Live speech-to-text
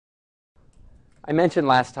I mentioned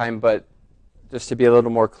last time, but just to be a little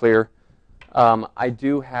more clear, I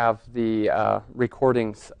do have the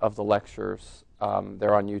recordings of the lectures.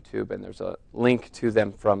 They're on YouTube, and there's a link to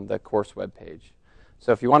them from the course webpage.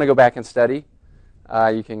 So if you want to go back and study,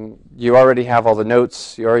 you can. You already have all the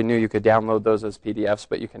notes. You already knew you could download those as PDFs,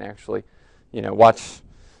 but you can actually, watch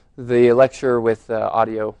the lecture with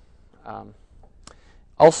audio.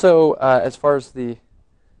 Also, as far as the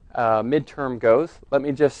midterm goes, let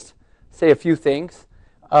me just say a few things.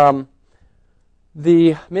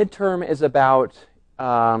 The midterm is about,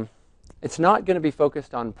 it's not going to be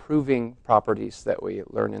focused on proving properties that we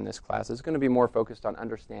learn in this class. It's going to be more focused on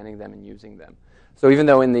understanding them and using them. So even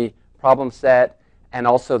though in the problem set and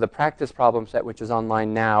also the practice problem set, which is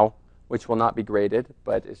online now, which will not be graded,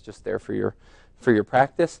 but is just there for your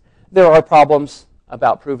practice, there are problems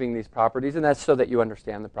about proving these properties, and that's so that you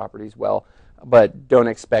understand the properties well, but don't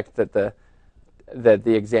expect that the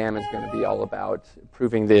exam is going to be all about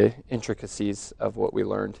proving the intricacies of what we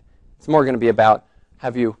learned. It's more going to be about,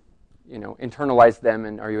 have you, internalized them,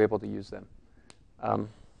 and are you able to use them?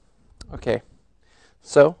 Okay,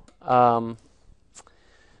 so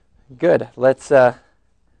good. Let's.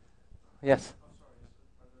 Yes.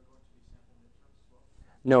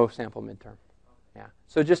 No sample midterm. Yeah.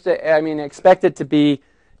 So just, expect it to be,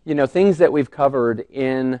 things that we've covered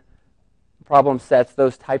in problem sets,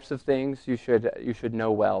 those types of things you should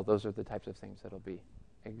know well. Those are the types of things that'll be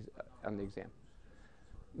on the exam.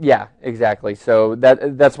 Yeah, exactly. So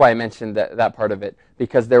that's why I mentioned that part of it,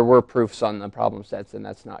 because there were proofs on the problem sets, and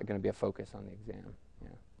that's not going to be a focus on the exam.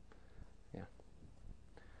 Yeah.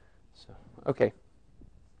 So okay.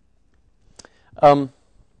 All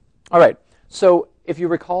right. So if you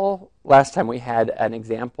recall, last time we had an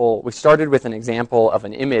example. We started with an example of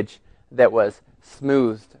an image that was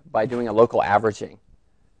smoothed by doing a local averaging.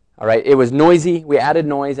 All right, it was noisy. We added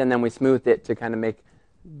noise, and then we smoothed it to kind of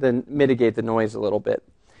mitigate the noise a little bit.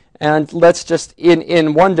 And let's just,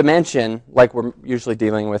 in one dimension, like we're usually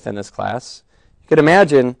dealing with in this class, you could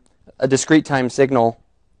imagine a discrete time signal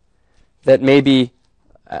that maybe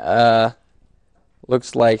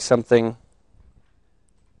looks like something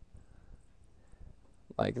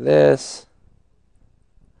like this.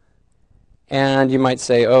 And you might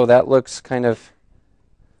say, oh, that looks kind of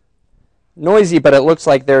noisy, but it looks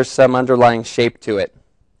like there's some underlying shape to it.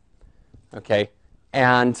 Okay,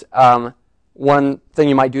 and one thing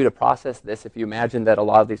you might do to process this, if you imagine that a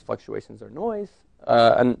lot of these fluctuations are noise,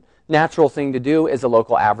 a natural thing to do is a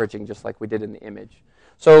local averaging, just like we did in the image.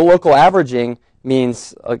 So local averaging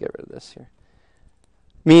means, I'll get rid of this here,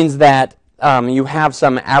 means that you have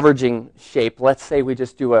some averaging shape. Let's say we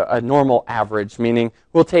just do a normal average, meaning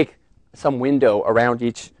we'll take some window around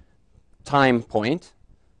each time point.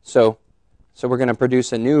 So we're going to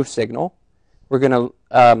produce a new signal. We're going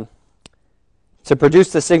to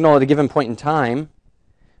produce the signal at a given point in time,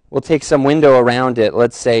 we'll take some window around it,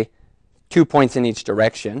 let's say 2 points in each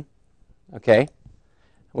direction. Okay?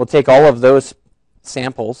 We'll take all of those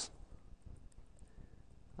samples.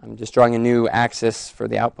 I'm just drawing a new axis for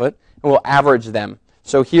the output, and we'll average them.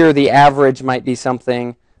 So here the average might be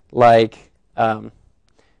something like,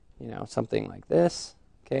 something like this.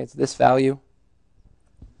 Okay, it's this value.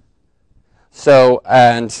 So,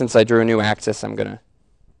 and since I drew a new axis, I'm going to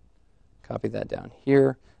copy that down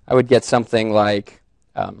here. I would get something like,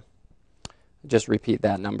 just repeat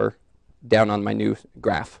that number down on my new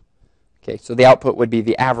graph. Okay, so the output would be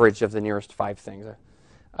the average of the nearest 5 things.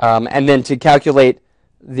 And then to calculate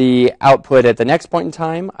the output at the next point in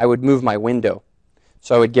time, I would move my window.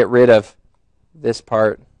 So I would get rid of this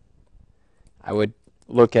part. I would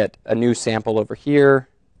look at a new sample over here,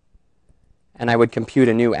 and I would compute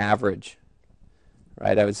a new average.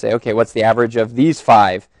 Right? I would say, okay, what's the average of these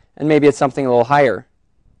 5? And maybe it's something a little higher.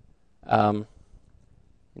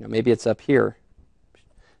 Maybe it's up here,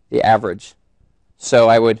 the average. So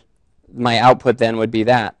my output then would be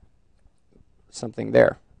that, something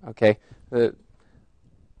there. Okay.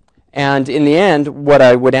 And in the end, what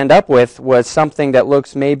I would end up with was something that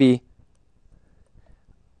looks maybe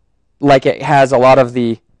like it has a lot of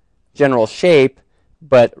the general shape,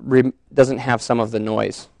 but doesn't have some of the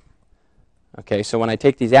noise. Okay, so when I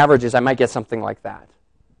take these averages, I might get something like that.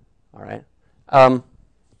 All right.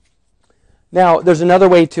 Now, there's another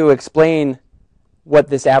way to explain what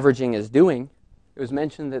this averaging is doing. It was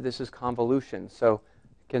mentioned that this is convolution. So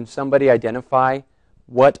can somebody identify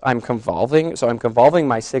what I'm convolving? So I'm convolving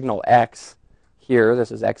my signal x here.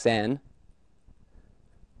 This is xn.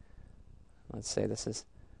 Let's say this is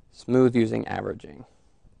smooth using averaging.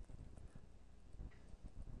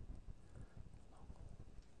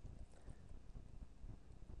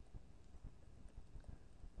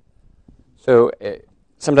 So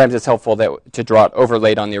sometimes it's helpful to draw it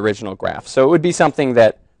overlaid on the original graph. So it would be something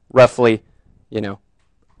that roughly,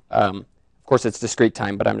 of course it's discrete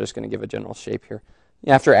time, but I'm just going to give a general shape here.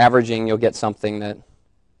 After averaging, you'll get something that,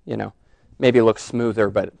 maybe looks smoother,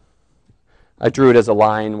 but I drew it as a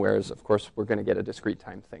line, whereas, of course, we're going to get a discrete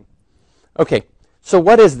time thing. Okay, so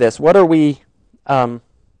what is this? What are we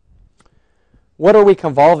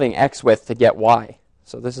convolving x with to get y?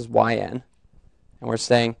 So this is yn, and we're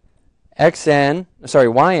saying yn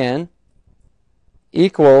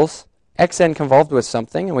equals xn convolved with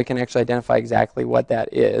something, and we can actually identify exactly what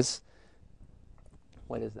that is.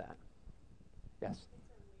 What is that? Yes.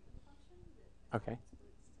 Okay.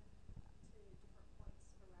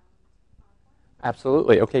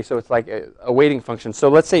 Absolutely. Okay, so it's like a weighting function. So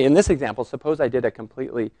let's say in this example, suppose I did a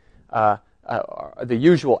completely the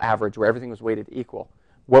usual average where everything was weighted equal.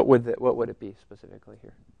 What would it be specifically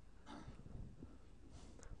here?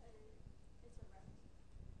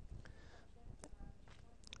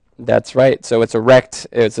 That's right. So it's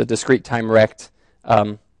a discrete time rect.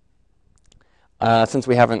 Since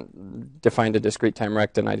we haven't defined a discrete time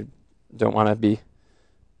rect, and I don't want to be,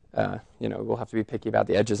 we'll have to be picky about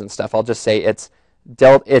the edges and stuff. I'll just say it's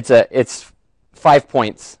 5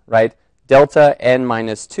 points, right? Delta n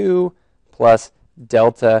minus 2 plus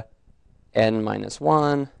delta n minus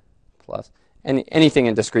 1 plus anything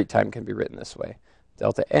in discrete time can be written this way.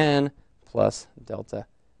 Delta n plus delta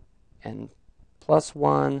n plus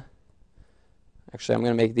 1. Actually, I'm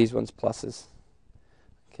going to make these ones pluses.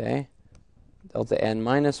 Okay. Delta n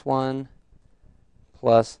minus 1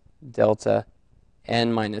 plus delta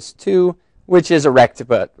n minus 2, which is a rect,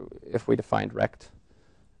 but if we defined rect,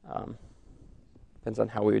 depends on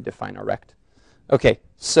how we would define a rect. Okay,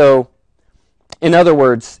 so in other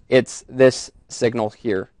words, it's this signal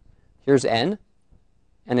here. Here's n,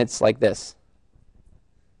 and it's like this.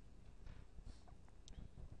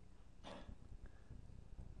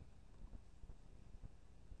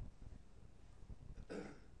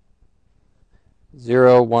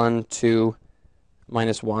 Zero, 1, 2,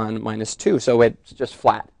 minus 1, minus 2. So it's just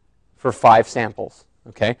flat for 5 samples.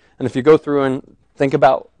 Okay, and if you go through and think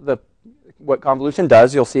about what convolution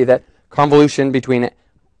does, you'll see that convolution between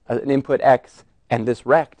an input x and this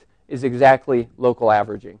rect is exactly local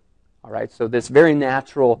averaging. All right, so this very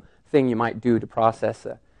natural thing you might do to process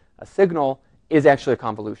a signal is actually a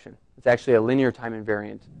convolution. It's actually a linear time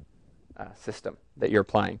invariant system that you're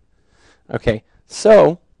applying. Okay,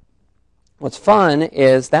 so what's fun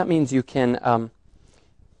is that means you can.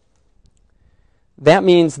 That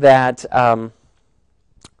means that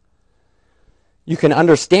you can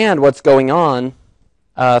understand what's going on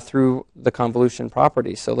through the convolution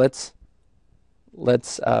property. So let's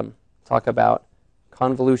talk about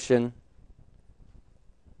convolution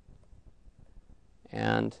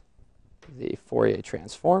and the Fourier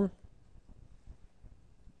transform.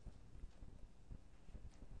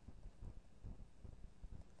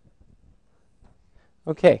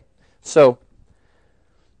 Okay, so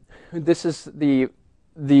this is the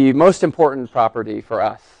most important property for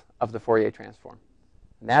us of the Fourier transform.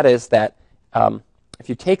 And that is that if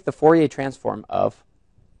you take the Fourier transform of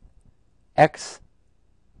x,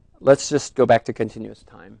 let's just go back to continuous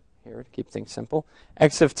time here to keep things simple.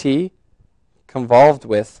 X of t convolved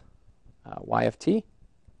with y of t,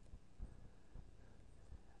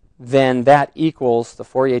 then that equals the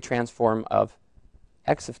Fourier transform of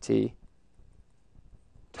x of t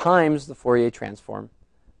times the Fourier transform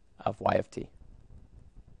of y of t.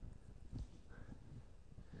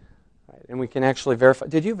 Right, and we can actually verify.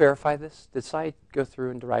 Did you verify this? Did Sai go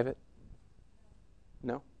through and derive it?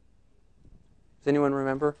 No? Does anyone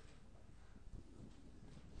remember?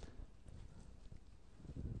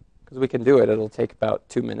 Because we can do it. It'll take about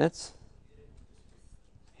 2 minutes.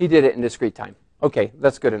 He did it in discrete time. Okay,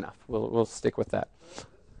 that's good enough. We'll stick with that.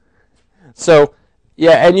 So,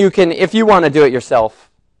 yeah, and you can, if you want to do it yourself,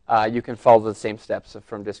 you can follow the same steps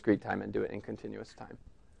from discrete time and do it in continuous time.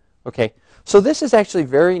 Okay, so this is actually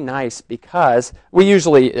very nice because we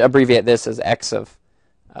usually abbreviate this as x of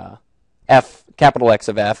f, capital X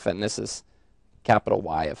of f, and this is capital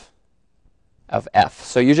Y of f.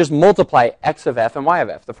 So you just multiply x of f and y of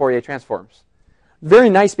f, the Fourier transforms. Very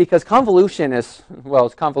nice because convolution is, well,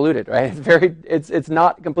 it's convoluted, right? It's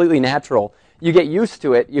not completely natural. You get used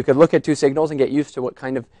to it. You could look at 2 signals and get used to what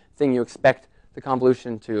kind of thing you expect the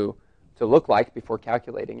convolution to look like before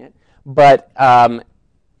calculating it. But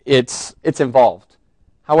it's involved.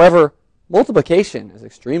 However, multiplication is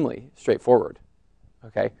extremely straightforward.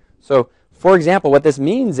 Okay, so for example, what this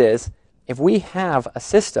means is if we have a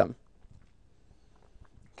system,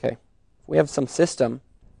 okay, if we have some system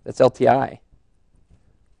that's LTI,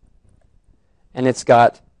 and it's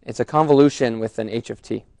a convolution with an h of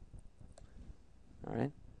t. All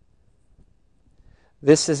right.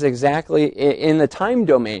 This is exactly, in the time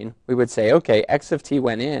domain, we would say, okay, x of t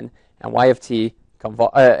went in, and y of t,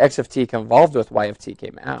 x of t convolved with y of t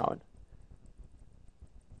came out.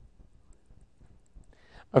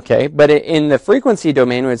 Okay, but in the frequency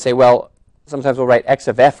domain, we would say, well, sometimes we'll write x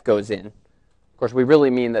of f goes in. Of course, we really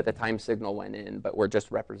mean that the time signal went in, but we're just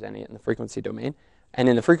representing it in the frequency domain. And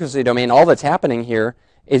in the frequency domain, all that's happening here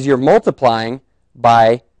is you're multiplying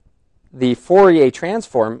by the Fourier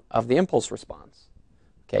transform of the impulse response.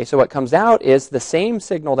 Okay, so what comes out is the same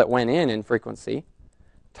signal that went in frequency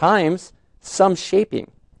times some shaping.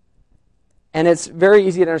 And it's very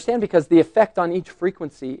easy to understand because the effect on each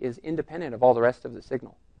frequency is independent of all the rest of the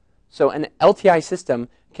signal. So an LTI system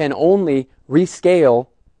can only rescale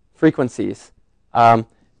frequencies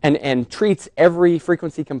and treats every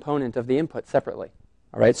frequency component of the input separately.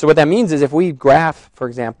 All right. So what that means is if we graph, for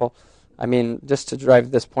example, I mean, just to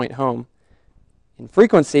drive this point home, in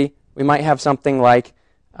frequency, we might have something like,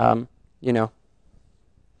 x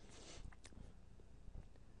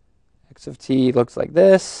of t looks like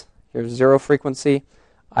this. Here's 0 frequency.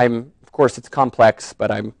 Of course, it's complex, but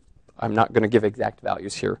I'm not going to give exact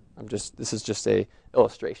values here. This is just a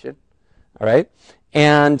illustration. All right.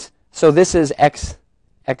 And so this is x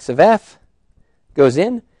of f goes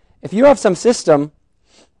in. If you have some system,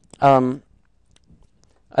 an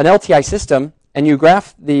LTI system, and you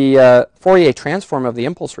graph the Fourier transform of the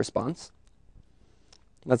impulse response,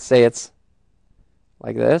 let's say it's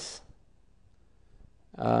like this.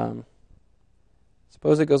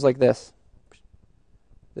 Suppose it goes like this.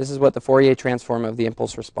 This is what the Fourier transform of the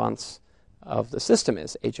impulse response of the system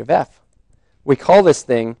is, h of f. We call this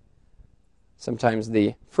thing sometimes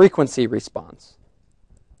the frequency response.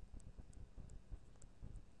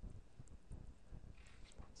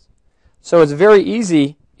 So it's very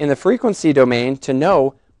easy in the frequency domain to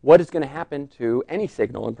know what is going to happen to any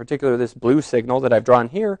signal, in particular this blue signal that I've drawn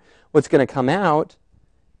here. What's going to come out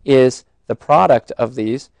is the product of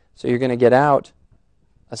these. So you're going to get out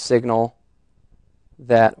a signal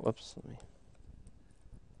that,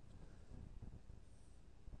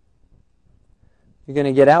 you're going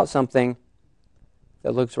to get out something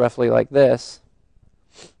that looks roughly like this.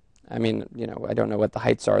 I mean, I don't know what the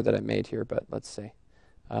heights are that I made here, but let's say.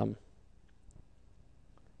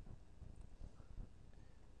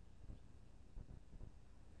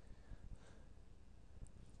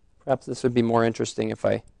 Perhaps this would be more interesting if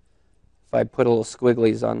I put a little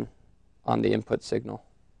squigglies on the input signal.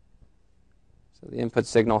 So the input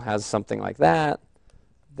signal has something like that.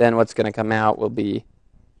 Then what's going to come out will be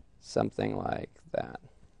something like that,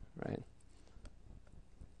 right?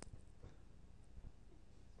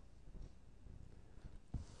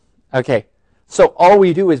 Okay, so all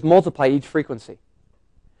we do is multiply each frequency.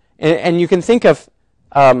 And you can think of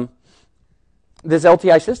this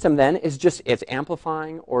LTI system then is it's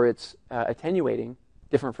amplifying or it's attenuating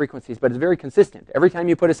different frequencies, but it's very consistent. Every time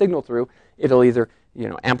you put a signal through, it'll either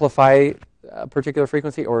amplify a particular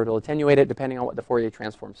frequency or it'll attenuate it depending on what the Fourier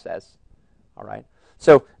transform says. All right.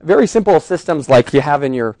 So very simple systems like you have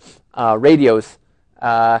in your radios.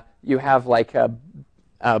 You have like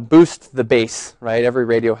boost the bass, right? Every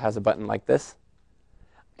radio has a button like this.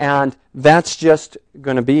 And that's just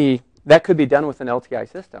going to be, that could be done with an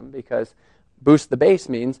LTI system because boost the bass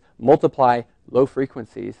means multiply low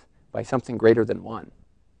frequencies by something greater than 1.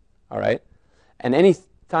 All right? And any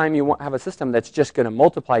time you have a system that's just going to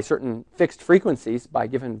multiply certain fixed frequencies by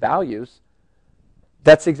given values,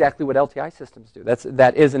 that's exactly what LTI systems do.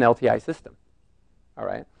 That is an LTI system. All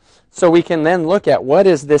right? So we can then look at what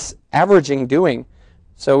is this averaging doing.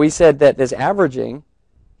 So we said that this averaging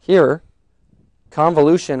here,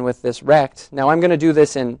 convolution with this rect. Now I'm going to do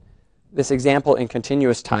this in this example in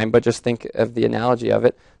continuous time, but just think of the analogy of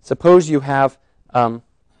it. Suppose you have,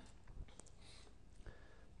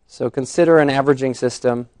 so consider an averaging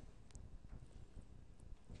system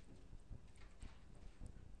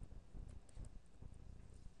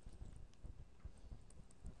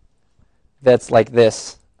that's like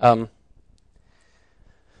this. That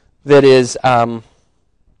is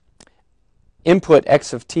input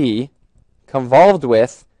x of t convolved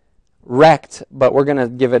with rect, but we're going to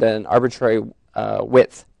give it an arbitrary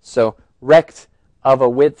width. So rect of a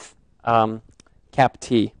width cap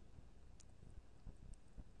t.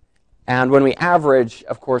 And when we average,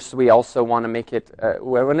 of course, we also want to make it,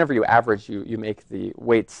 whenever you average, you make the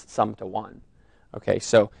weights sum to 1. Okay,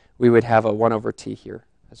 so we would have a 1 over t here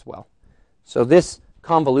as well. So this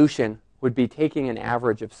convolution would be taking an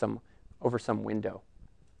average of over some window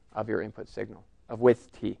of your input signal of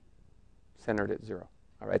width t centered at 0.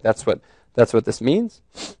 All right, that's what this means.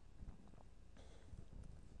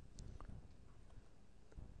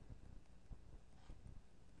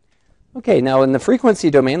 Okay, now in the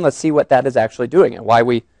frequency domain, let's see what that is actually doing and why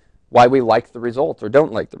we like the result or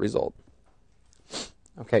don't like the result.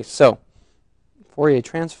 Okay, so Fourier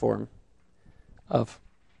transform of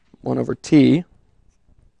 1 over t.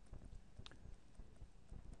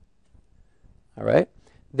 All right,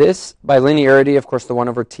 this by linearity, of course, the 1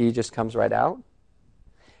 over t just comes right out.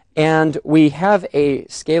 And we have a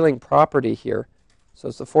scaling property here. So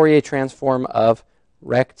it's the Fourier transform of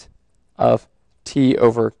rect of t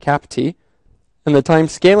over cap t. And the time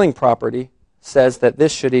scaling property says that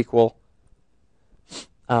this should equal,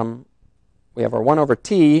 we have our 1 over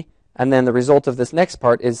t, and then the result of this next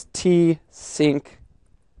part is t sinc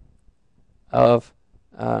of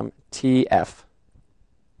tf.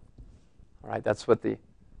 All right, that's what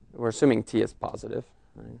we're assuming t is positive.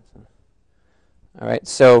 Right, so. All right,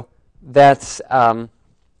 so that's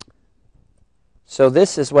so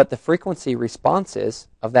this is what the frequency response is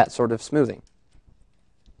of that sort of smoothing.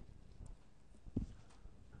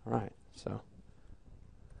 All right, so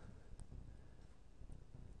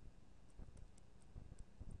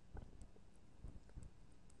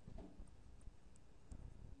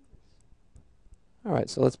all right,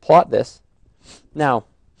 so let's plot this. Now,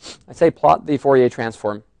 I say plot the Fourier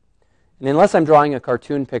transform, and unless I'm drawing a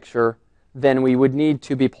cartoon picture, then we would need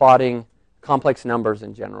to be plotting complex numbers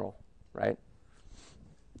in general, right?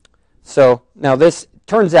 So now this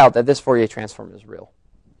turns out that this Fourier transform is real.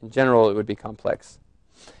 In general, it would be complex.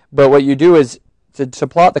 But what you do is to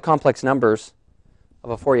plot the complex numbers of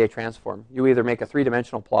a Fourier transform, you either make a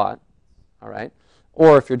three-dimensional plot, all right?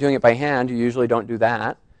 Or if you're doing it by hand, you usually don't do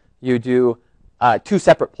that. You do two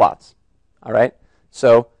separate plots, all right?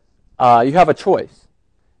 So you have a choice.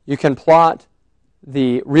 You can plot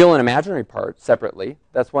the real and imaginary part separately.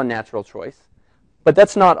 That's one natural choice. But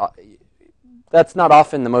that's not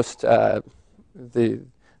often the most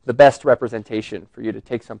the best representation for you to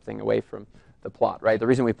take something away from the plot, right? The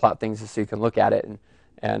reason we plot things is so you can look at it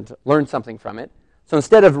and learn something from it. So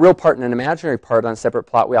instead of real part and an imaginary part on a separate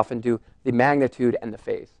plot, we often do the magnitude and the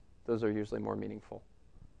phase. Those are usually more meaningful.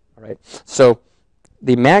 All right. So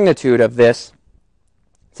the magnitude of this,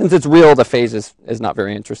 since it's real, the phase is not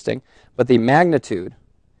very interesting. But the magnitude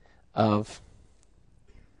of,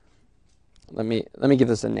 let me give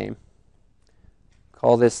this a name.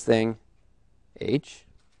 Call this thing H.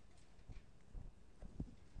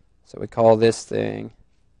 So we call this thing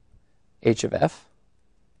H of f.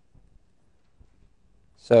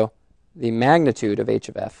 So the magnitude of H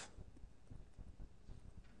of f,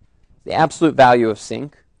 the absolute value of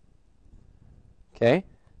sinc. Okay.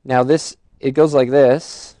 Now this, it goes like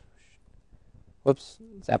this. Whoops,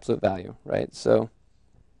 it's absolute value, right? So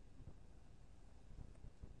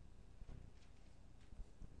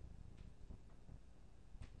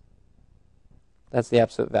that's the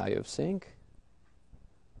absolute value of sinc.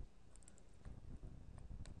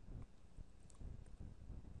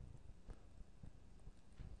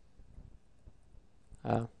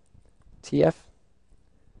 TF.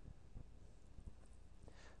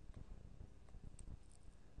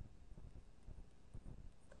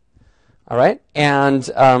 All right, and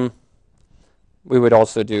we would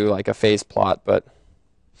also do like a phase plot, but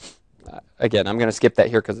again, I'm going to skip that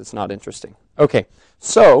here because it's not interesting. Okay,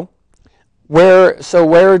 so where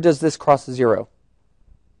does this cross zero?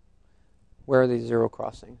 Where are these zero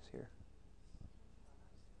crossings here?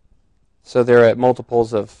 So they're at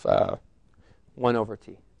multiples of 1 over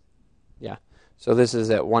t. Yeah, so this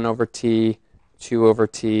is at 1 over t, 2 over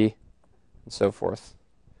t, and so forth.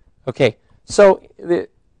 Okay, so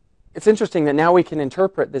it's interesting that now we can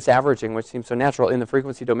interpret this averaging, which seems so natural, in the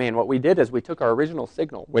frequency domain. What we did is we took our original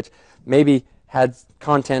signal, which maybe had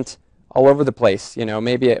content all over the place. You know,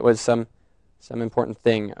 maybe it was some important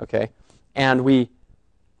thing. Okay, and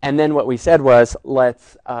then what we said was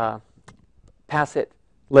let's pass it.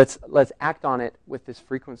 Let's act on it with this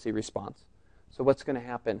frequency response. So what's going to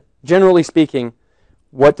happen? Generally speaking,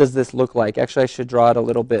 what does this look like? Actually, I should draw it a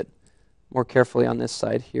little bit more carefully on this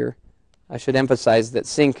side here. I should emphasize that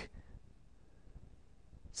sinc,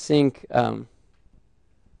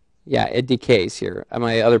 yeah, it decays here.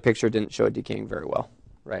 My other picture didn't show it decaying very well,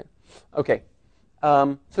 right? Okay.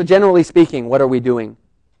 So generally speaking, what are we doing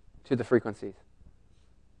to the frequencies?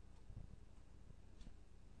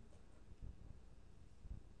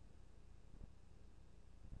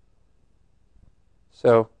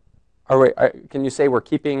 So can you say we're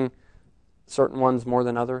keeping certain ones more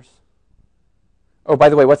than others? Oh, by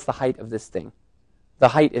the way, what's the height of this thing? The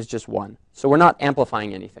height is just 1. So we're not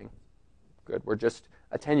amplifying anything. Good. We're just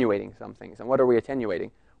attenuating some things. And what are we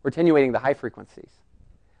attenuating? We're attenuating the high frequencies.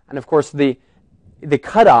 And of course, the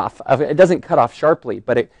cutoff of it doesn't cut off sharply,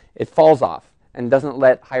 but it falls off and doesn't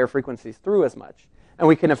let higher frequencies through as much. And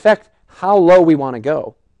we can affect how low we want to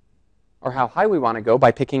go or how high we want to go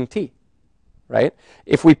by picking t, right?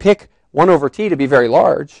 If we pick 1 over t to be very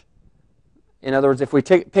large, in other words, if we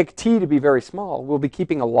pick t to be very small, we'll be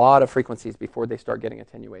keeping a lot of frequencies before they start getting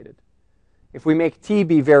attenuated. If we make t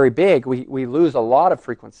be very big, we lose a lot of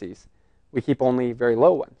frequencies. We keep only very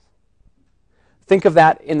low ones. Think of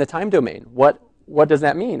that in the time domain. What does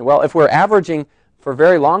that mean? Well, if we're averaging for a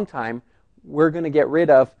very long time, we're going to get rid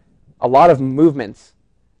of a lot of movements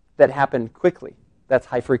that happen quickly. That's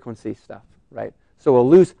high frequency stuff, right? So we'll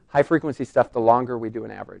lose high frequency stuff the longer we do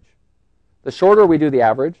an average. The shorter we do the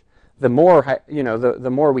average, the more the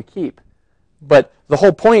more we keep. But the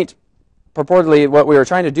whole point, purportedly, what we were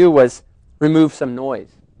trying to do was remove some noise.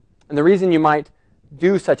 And the reason you might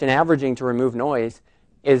do such an averaging to remove noise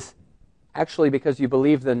is actually because you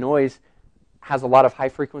believe the noise has a lot of high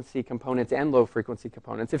frequency components and low frequency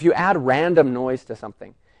components. If you add random noise to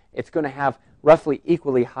something, it's going to have roughly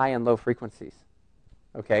equally high and low frequencies.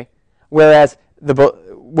 Okay? Whereas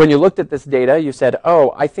when you looked at this data, you said,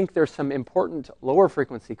 oh, I think there's some important lower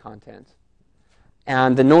frequency content,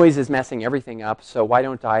 and the noise is messing everything up, so why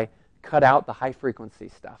don't I cut out the high frequency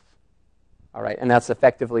stuff? All right, and that's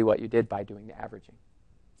effectively what you did by doing the averaging.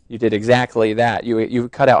 You did exactly that. You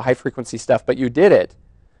cut out high frequency stuff, but you did it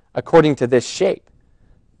according to this shape.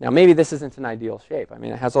 Now, maybe this isn't an ideal shape. I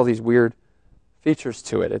mean, it has all these weird features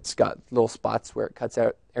to it. It's got little spots where it cuts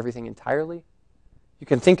out everything entirely. You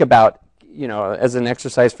can think about, as an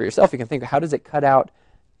exercise for yourself, you can think, how does it cut out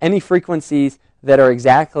any frequencies that are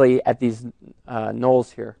exactly at these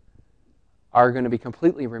nulls here are going to be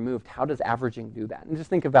completely removed? How does averaging do that? And just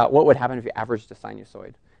think about what would happen if you averaged a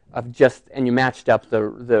sinusoid and you matched up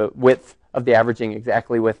the width of the averaging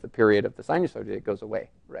exactly with the period of the sinusoid. It goes away,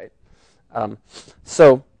 right?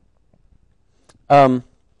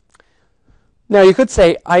 Now you could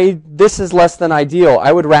say, this is less than ideal.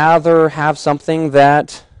 I would rather have something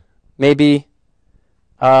that maybe,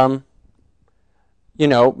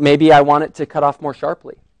 maybe I want it to cut off more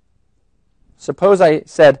sharply. Suppose I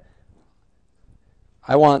said,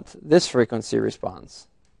 I want this frequency response.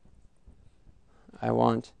 I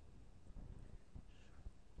want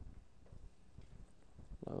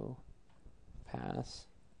low pass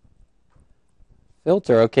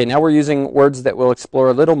filter. Okay, now we're using words that we'll explore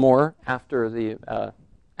a little more after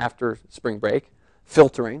spring break.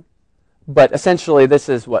 Filtering. But essentially, this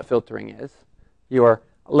is what filtering is. You're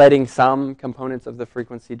letting some components of the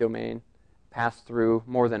frequency domain pass through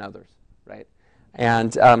more than others, right?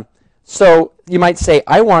 And so you might say,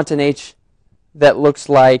 I want an H that looks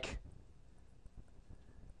like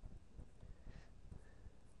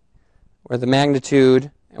where the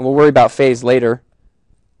magnitude, and we'll worry about phase later.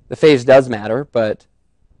 The phase does matter, but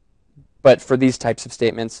for these types of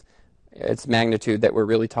statements, it's magnitude that we're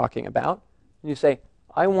really talking about. And you say,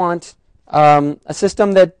 I want a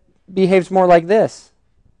system that behaves more like this.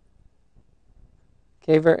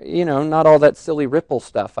 Okay, not all that silly ripple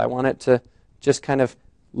stuff. I want it to just kind of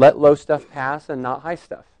let low stuff pass and not high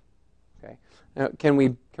stuff. Okay, now, can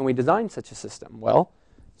we design such a system? Well,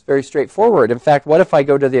 it's very straightforward. In fact, what if I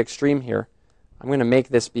go to the extreme here? I'm going to make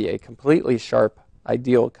this be a completely sharp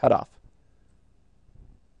ideal cutoff.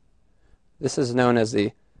 This is known as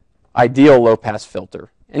the ideal low-pass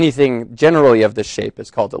filter. Anything generally of this shape is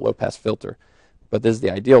called a low-pass filter, but this is the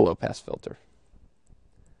ideal low-pass filter.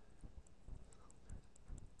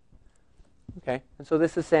 Okay, and so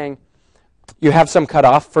this is saying you have some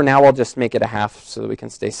cutoff. For now, I'll just make it a half so that we can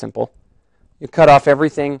stay simple. You cut off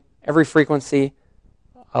everything, every frequency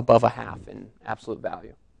above a half in absolute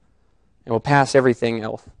value. And we'll pass everything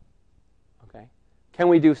else. Okay, can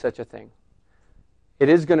we do such a thing? It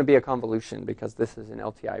is going to be a convolution because this is an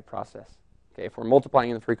LTI process. Okay, if we're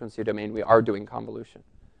multiplying in the frequency domain, we are doing convolution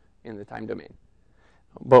in the time domain.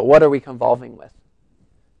 But what are we convolving with?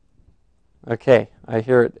 Okay, I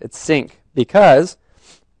hear it. It's sync. Because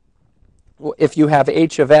if you have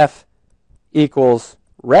h of f equals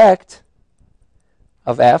rect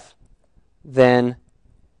of f, then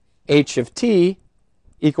h of t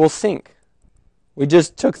equals sync. We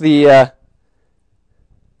just took the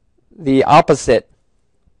opposite.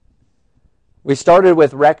 We started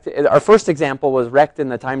with rect. Our first example was rect in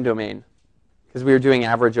the time domain because we were doing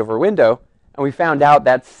average over window, and we found out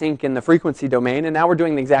that's sync in the frequency domain, and now we're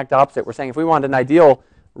doing the exact opposite. We're saying if we want an ideal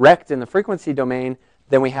rect in the frequency domain,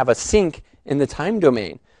 then we have a sync in the time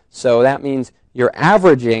domain. So that means you're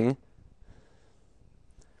averaging.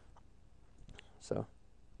 So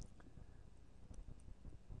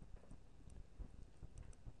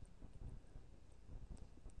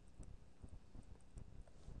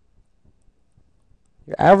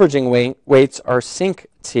Your averaging weights are sinc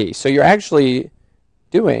t. So you're actually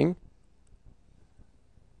doing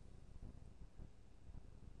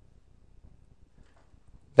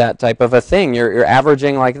that type of a thing. You're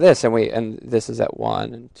averaging like this, and this is at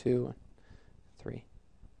 1 and 2 and 3.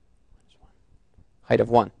 Height of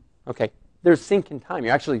 1. Okay. There's sinc in time.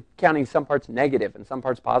 You're actually counting some parts negative and some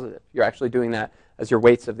parts positive. You're actually doing that as your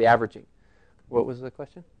weights of the averaging. What was the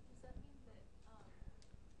question? Does that mean that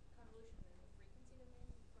convolution in the frequency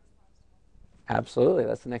domain corresponds to? Absolutely.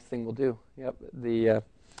 That's the next thing we'll do. Yep.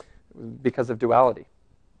 Because of duality.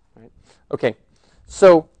 Right. Okay.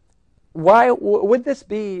 So why would this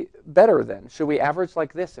be better then? Should we average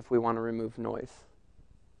like this if we want to remove noise?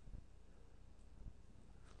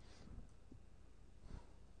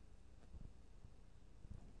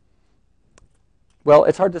 Well,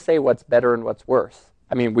 it's hard to say what's better and what's worse.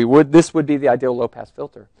 I mean, this would be the ideal low-pass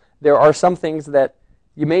filter. There are some things that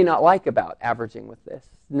you may not like about averaging with this.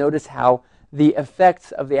 Notice how the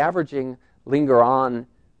effects of the averaging linger on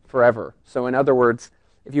forever. So in other words,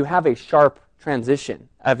 if you have a sharp transition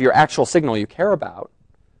of your actual signal you care about,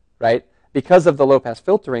 right, because of the low-pass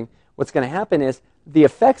filtering, what's going to happen is the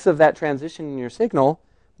effects of that transition in your signal,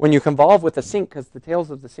 when you convolve with the sinc, because the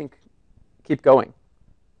tails of the sinc keep going,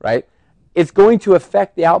 right, it's going to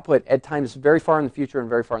affect the output at times very far in the future and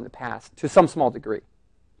very far in the past to some small degree.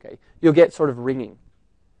 Okay, you'll get sort of ringing.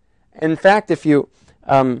 In fact, if you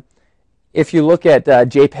look at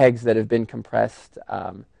JPEGs that have been compressed,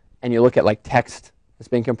 and you look at like text that's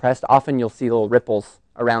been compressed, often you'll see little ripples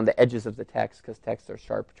around the edges of the text because texts are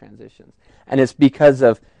sharp transitions, and it's because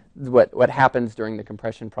of what happens during the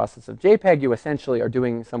compression process of JPEG. You essentially are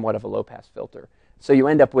doing somewhat of a low-pass filter, so you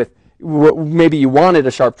end up with maybe you wanted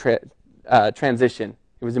a sharp transition.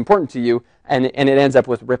 It was important to you, and it ends up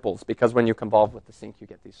with ripples because when you convolve with the sinc, you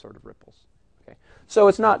get these sort of ripples. Okay, so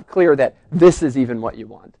it's not clear that this is even what you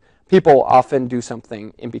want. People often do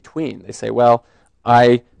something in between. They say, well,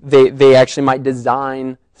 they actually might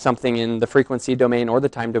design something in the frequency domain or the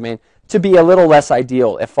time domain to be a little less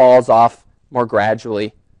ideal. It falls off more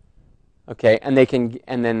gradually. Okay, and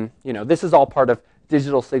then this is all part of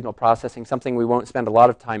digital signal processing, something we won't spend a lot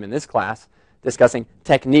of time in this class discussing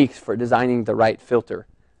techniques for designing the right filter.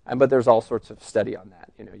 But there's all sorts of study on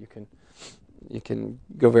that. You can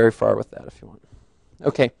go very far with that if you want.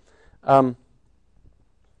 Okay.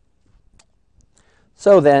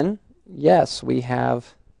 So then, yes, we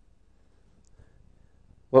have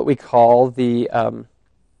what we call the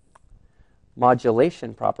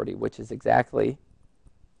modulation property, which is exactly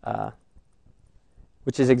the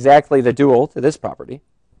dual to this property.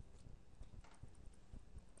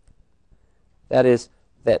 That is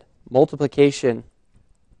that multiplication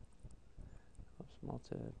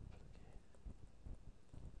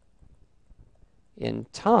in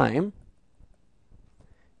time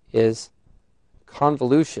is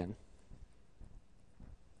convolution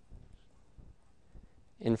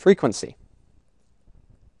in frequency.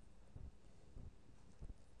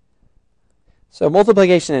 So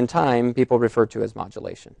multiplication in time people refer to as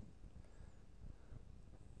modulation.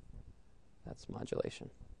 That's modulation.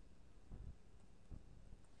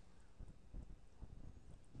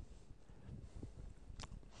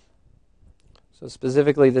 So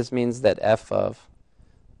specifically, this means that f of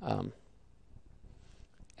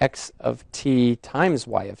x of t times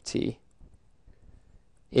y of t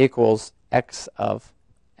equals x of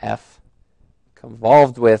f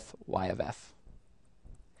convolved with y of f.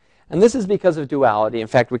 And this is because of duality. In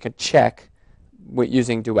fact, we could check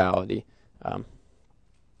using duality.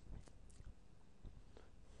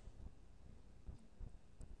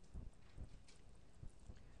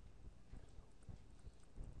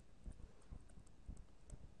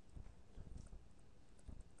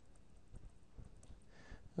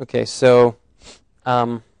 Okay, so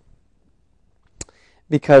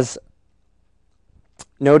because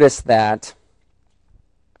notice that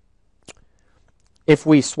if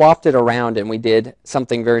we swapped it around and we did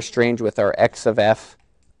something very strange with our x of f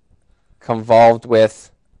convolved with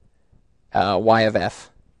y of f,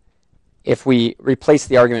 if we replace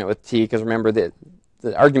the argument with t, because remember that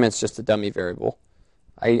the argument's just a dummy variable,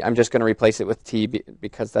 I'm just going to replace it with t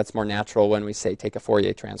because that's more natural when we say take a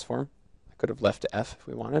Fourier transform. Could have left f if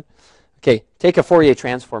we wanted. Okay, take a Fourier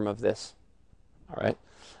transform of this. All right.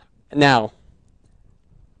 Now,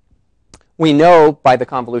 we know by the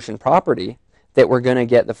convolution property that we're going to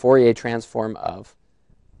get the Fourier transform of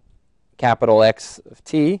capital X of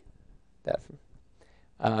t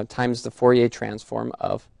times the Fourier transform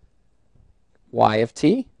of y of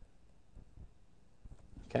t.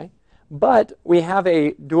 Okay, but we have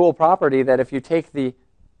a dual property that if you take the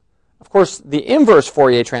Of course, the inverse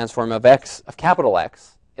Fourier transform of x, of capital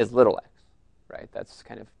X, is little x, right? That's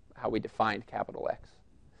kind of how we defined capital X.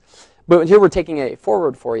 But here we're taking a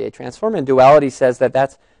forward Fourier transform, and duality says that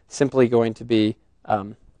that's simply going to be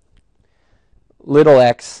little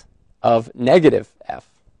x of negative f.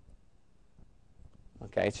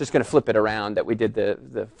 Okay, it's just going to flip it around that we did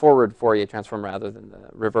the forward Fourier transform rather than the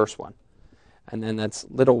reverse one. And then that's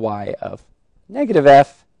little y of negative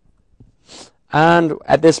f. And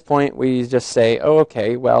at this point, we just say, oh,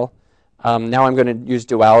 okay, well, now I'm going to use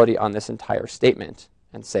duality on this entire statement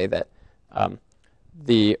and say that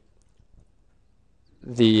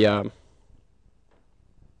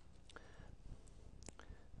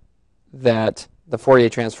that the Fourier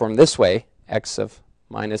transform this way, x of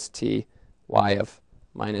minus t, y of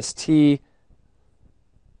minus t,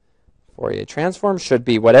 Fourier transform should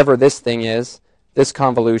be whatever this thing is, this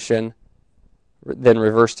convolution, then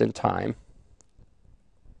reversed in time.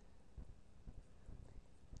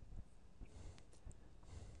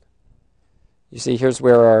 You see, here's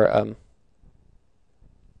where our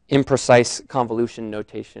imprecise convolution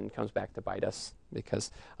notation comes back to bite us,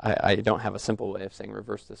 because I don't have a simple way of saying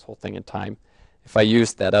reverse this whole thing in time. If I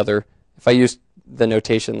used the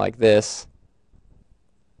notation like this,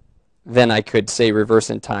 then I could say reverse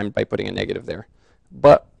in time by putting a negative there.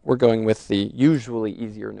 But we're going with the usually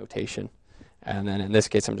easier notation. And then in this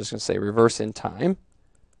case, I'm just going to say reverse in time.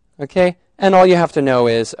 Okay? And all you have to know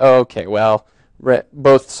is, okay, well,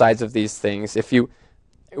 both sides of these things, if you,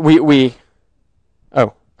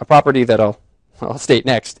 a property that I'll state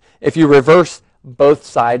next. If you reverse both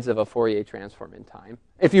sides of a Fourier transform in time,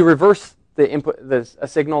 if you reverse a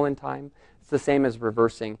signal in time, it's the same as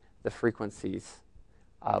reversing the frequencies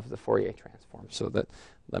of the Fourier transform. So that,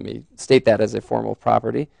 let me state that as a formal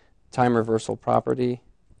property. Time reversal property.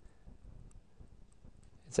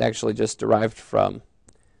 It's actually just derived from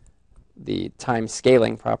the time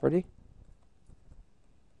scaling property.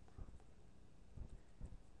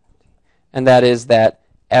 And that is that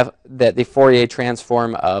that the Fourier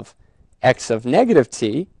transform of x of negative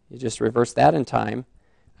t, you just reverse that in time,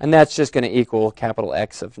 and that's just going to equal capital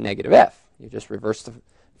X of negative f. You just reverse the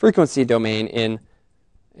frequency domain in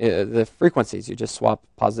the frequencies. You just swap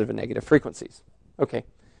positive and negative frequencies. Okay.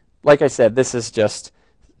 Like I said, this is just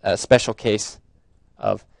a special case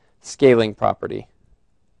of scaling property,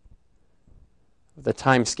 the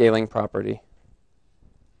time scaling property.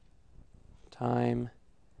 Time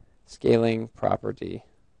scaling property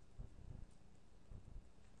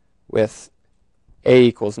with a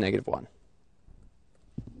equals negative 1.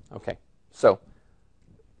 Okay, so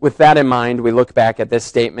with that in mind, we look back at this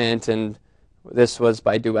statement, and this was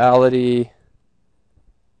by duality.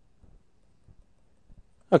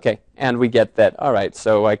 Okay, and we get that, all right,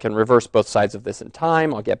 so I can reverse both sides of this in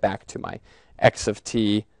time. I'll get back to my x of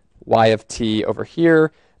t, y of t over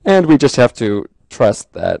here, and we just have to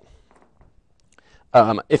trust that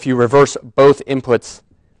if you reverse both inputs,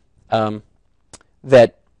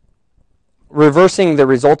 that reversing the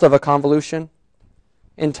result of a convolution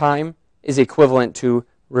in time is equivalent to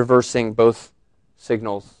reversing both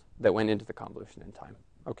signals that went into the convolution in time.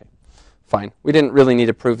 Okay, fine. We didn't really need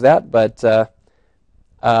to prove that, but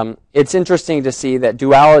it's interesting to see that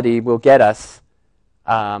duality will get us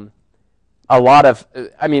a lot of,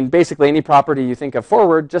 basically any property you think of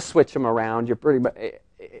forward, just switch them around.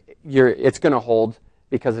 It's going to hold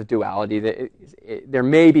because of duality. There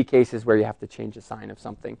may be cases where you have to change the sign of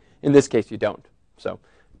something. In this case, you don't. So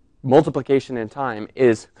multiplication in time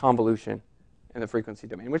is convolution in the frequency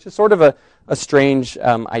domain, which is sort of a strange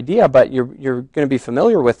idea, but you're going to be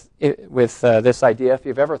familiar with this idea if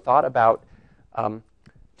you've ever thought about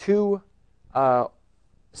two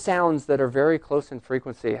sounds that are very close in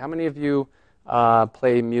frequency. How many of you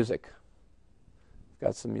play music?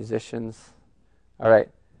 Got some musicians. All right.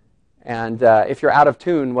 And if you're out of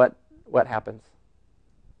tune, what happens?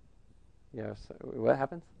 What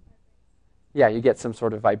happens? Yeah, you get some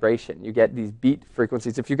sort of vibration. You get these beat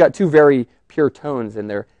frequencies. If you've got two very pure tones and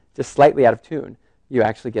they're just slightly out of tune, you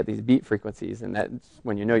actually get these beat frequencies, and that's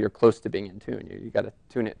when you know you're close to being in tune. You got to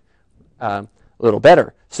tune it a little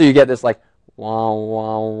better. So you get this like wow,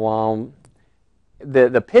 wow, wow.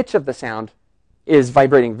 The pitch of the sound is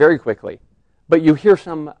vibrating very quickly, but you hear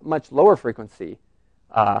some much lower frequency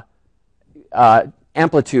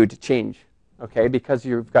amplitude change, okay, because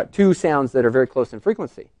you've got two sounds that are very close in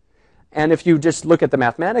frequency. And if you just look at the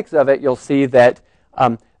mathematics of it, you'll see that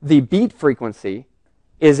the beat frequency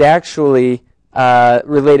is actually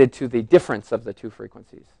related to the difference of the two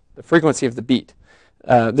frequencies, the frequency of the beat.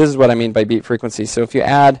 This is what I mean by beat frequency. So if you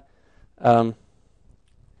add, let's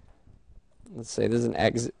say this is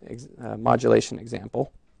an modulation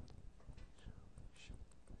example.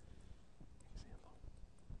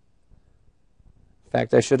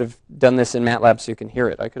 fact, I should have done this in MATLAB so you can hear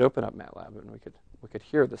it. I could open up MATLAB and we could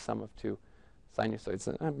hear the sum of two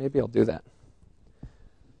sinusoids. Maybe I'll do that.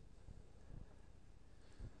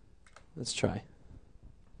 Let's try.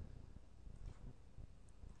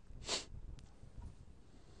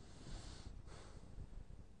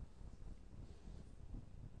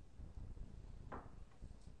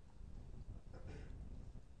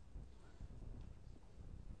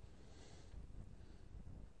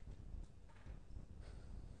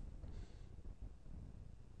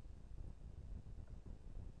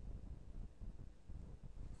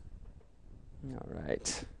 All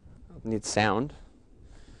right. I'll need sound.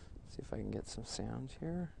 See if I can get some sound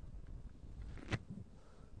here. Let's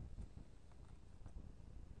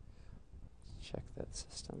check that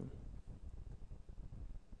system.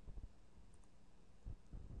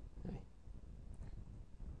 Okay.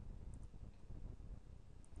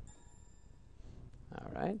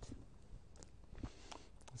 All right.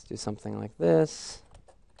 Let's do something like this.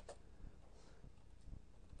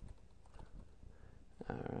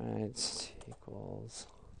 All right, equals.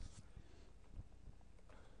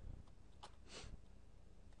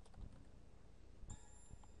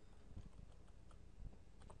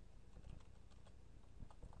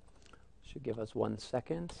 Should give us 1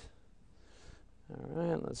 second. All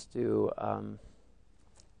right, let's do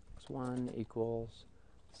x1 equals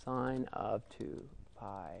sine of 2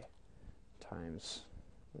 pi times,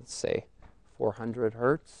 let's say, 400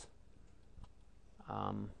 hertz.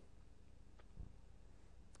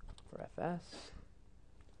 For fs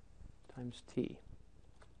times t.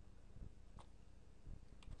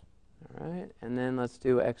 All right, and then let's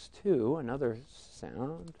do x2, another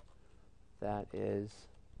sound that is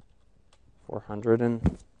 400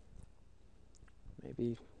 and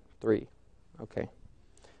maybe 3. Okay,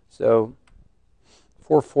 so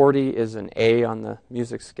 440 is an A on the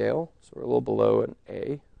music scale, so we're a little below an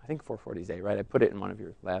A. I think 440 is A, right? I put it in one of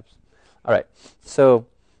your labs. All right, so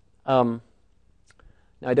now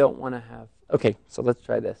I don't want to have, okay, so let's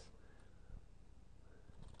try this.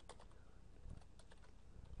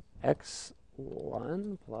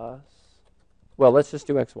 x1 plus, well, let's just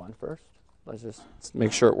do x1 first. Let's just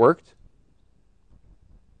make sure it worked.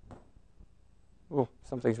 Oh,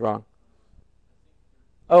 something's wrong.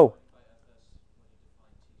 Oh.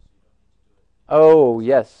 Oh,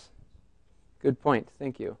 yes. Good point.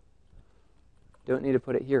 Thank you. Don't need to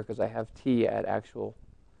put it here because I have t at actual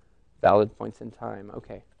valid points in time.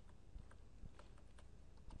 Okay.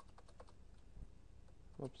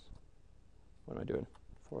 Whoops. What am I doing?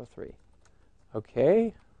 403.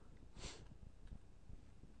 Okay.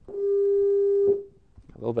 A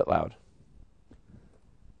little bit loud.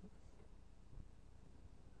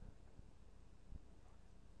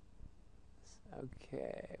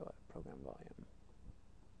 Okay, what program volume?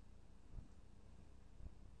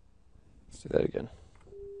 Let's do that again.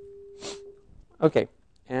 Okay,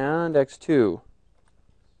 and x2.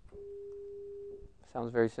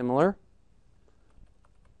 Sounds very similar.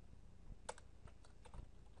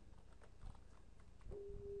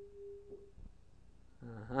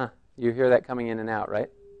 You hear that coming in and out, right?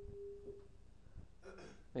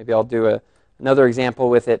 Maybe I'll do another example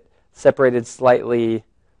with it separated slightly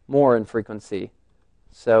more in frequency.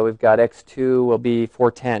 So we've got x2 will be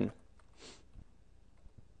 410.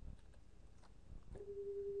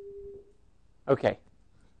 Okay.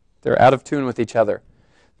 They're out of tune with each other.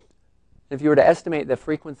 If you were to estimate the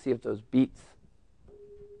frequency of those beats,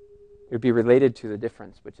 it would be related to the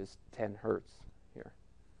difference, which is 10 hertz here.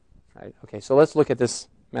 Right? Okay, so let's look at this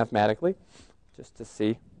mathematically just to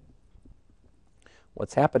see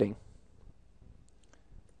what's happening.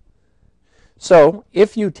 So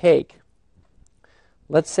if you take,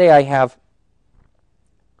 let's say I have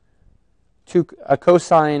a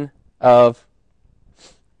cosine of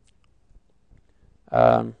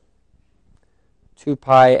 2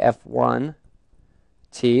 pi f1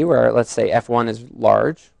 t, where let's say f1 is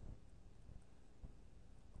large.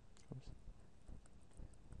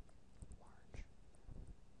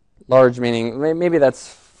 Large meaning maybe that's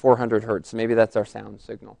 400 hertz. Maybe that's our sound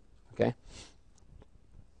signal. Okay.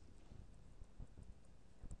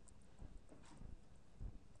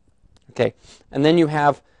 Okay, and then you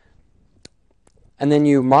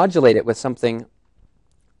modulate it with something.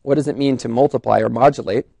 What does it mean to multiply or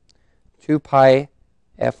modulate? 2 pi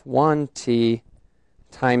f1 t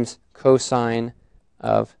times cosine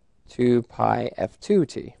of 2 pi f2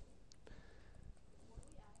 t.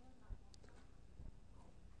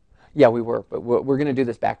 Yeah, we were, but we're going to do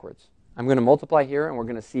this backwards. I'm going to multiply here, and we're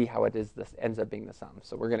going to see how it is. This ends up being the sum.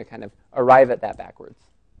 So we're going to kind of arrive at that backwards.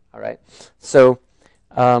 All right. So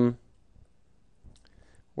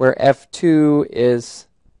we're where f2 is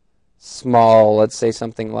small, let's say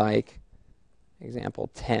something like example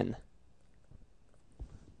 10.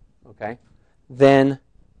 Okay? Then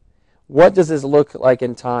what does this look like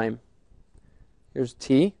in time? Here's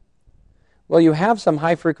t. Well, you have some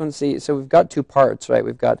high frequency, so we've got two parts, right?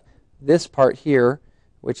 We've got this part here,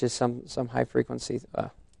 which is some high frequency. I'm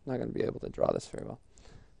not going to be able to draw this very well.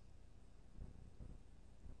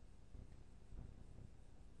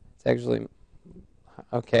 It's actually,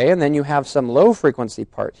 okay, and then you have some low frequency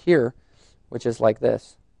part here, which is like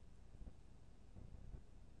this.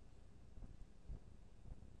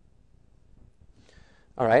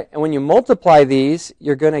 All right, and when you multiply these,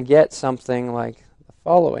 you're going to get something like the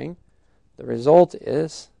following. The result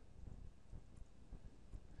is,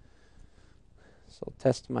 so I'll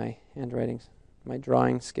test my handwriting, my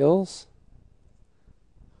drawing skills.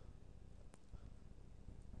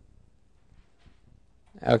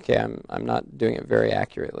 Okay, I'm not doing it very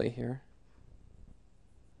accurately here.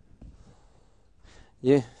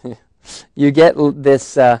 You get this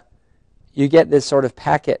sort of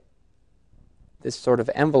packet, this sort of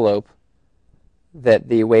envelope that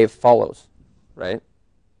the wave follows, right?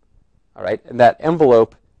 All right, and that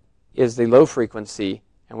envelope is the low frequency,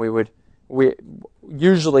 and we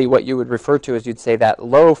usually what you would refer to is you'd say that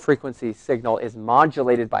low frequency signal is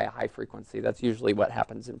modulated by a high frequency. That's usually what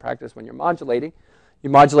happens in practice when you're modulating. You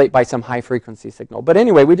modulate by some high frequency signal. But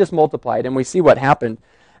anyway, we just multiplied, and we see what happened.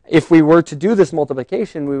 If we were to do this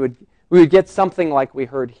multiplication, we would get something like we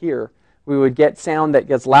heard here. We would get sound that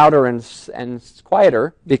gets louder and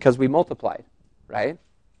quieter because we multiplied, right?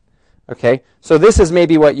 Okay, so this is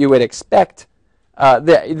maybe what you would expect.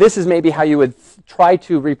 This is maybe how you would try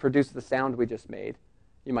to reproduce the sound we just made.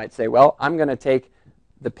 You might say, well, I'm going to take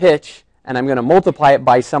the pitch and I'm going to multiply it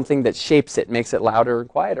by something that shapes it, makes it louder and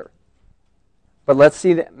quieter. But let's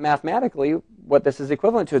see that mathematically what this is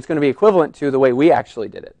equivalent to. It's going to be equivalent to the way we actually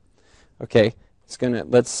did it. Okay,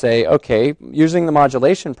 let's say, okay, using the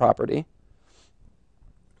modulation property,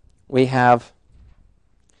 we have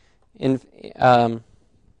oh,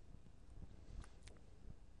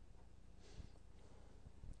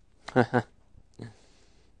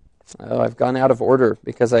 I've gone out of order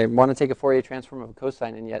because I want to take a Fourier transform of a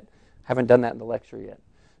cosine, and yet haven't done that in the lecture yet.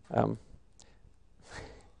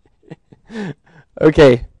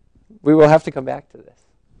 Okay, we will have to come back to this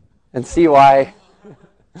and see why.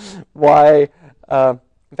 In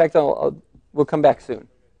fact, we'll come back soon.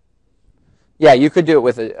 Yeah, you could do it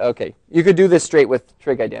with you could do this straight with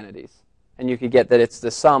trig identities, and you could get that it's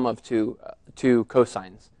the sum of two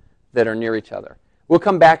cosines that are near each other. We'll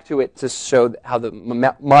come back to it to show how the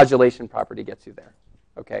modulation property gets you there.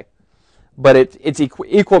 Okay, but it's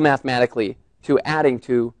equal mathematically to adding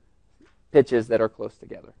two pitches that are close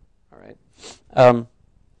together. All right.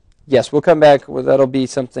 Yes, we'll come back. Well, that'll be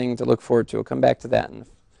something to look forward to. We'll come back to that in a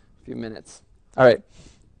few minutes. All right.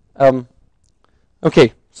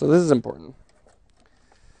 Okay, so this is important.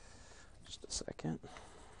 Just a second.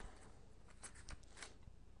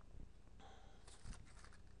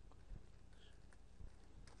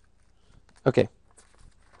 Okay.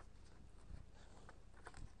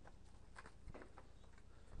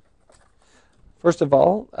 First of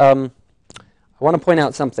all, I want to point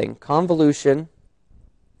out something. Convolution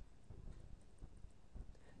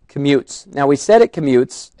commutes. Now, we said it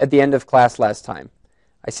commutes at the end of class last time.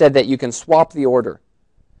 I said that you can swap the order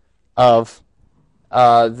of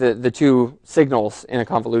the two signals in a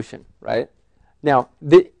convolution, right? Now,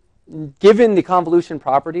 given the convolution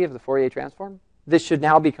property of the Fourier transform, this should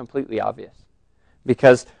now be completely obvious.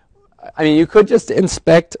 Because, I mean, you could just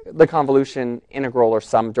inspect the convolution integral or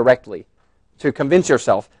sum directly to convince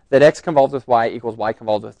yourself that x convolved with y equals y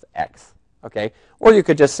convolved with x. Okay? Or you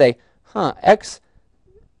could just say, x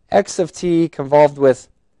of t convolved with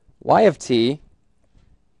y of t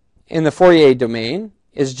in the Fourier domain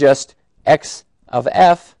is just x of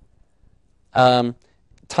f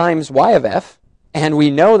times y of f, and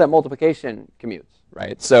we know that multiplication commutes,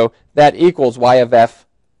 right? So that equals y of f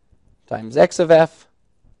times x of f,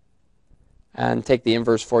 and take the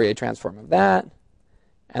inverse Fourier transform of that,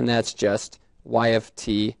 and that's just y of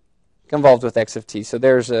t convolved with x of t. So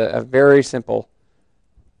there's a very simple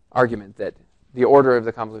argument that the order of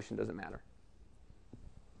the convolution doesn't matter.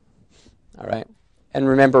 All right? And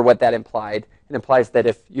remember what that implied. It implies that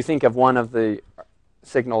if you think of one of the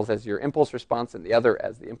signals as your impulse response and the other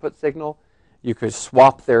as the input signal, you could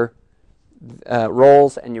swap their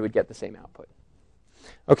roles and you would get the same output.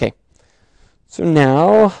 Okay. So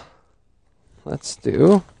now let's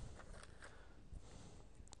do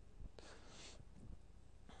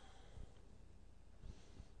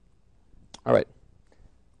all right.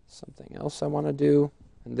 Something else I want to do.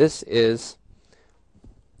 And this is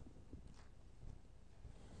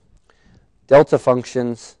delta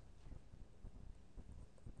functions.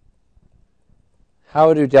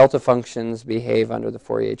 How do delta functions behave under the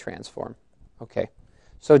Fourier transform? Okay,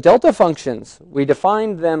 so delta functions, we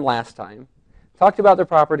defined them last time, talked about their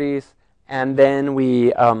properties, and then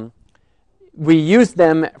we used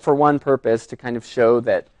them for one purpose to kind of show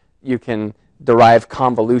that you can derive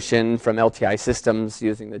convolution from LTI systems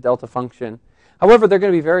using the delta function. However, they're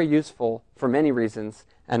going to be very useful for many reasons,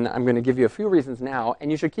 and I'm going to give you a few reasons now,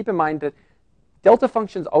 and you should keep in mind that delta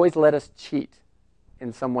functions always let us cheat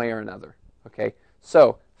in some way or another. Okay,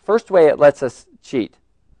 so first way it lets us cheat.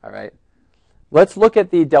 All right, let's look at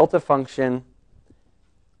the delta function.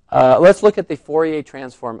 Let's look at the Fourier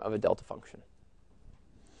transform of a delta function.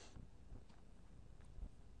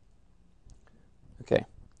 Okay,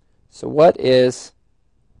 so what is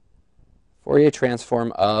Fourier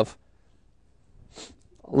transform of?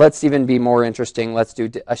 Let's even be more interesting. Let's do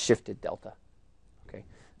a shifted delta. Okay,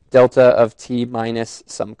 delta of t minus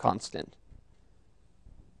some constant,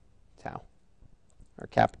 tau, or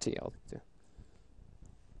kappa t. I'll do.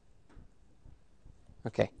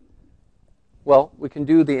 Okay. Well, we can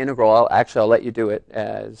do the integral. I'll let you do it.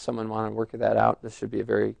 Does someone want to work that out? This should be a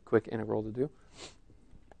very quick integral to do.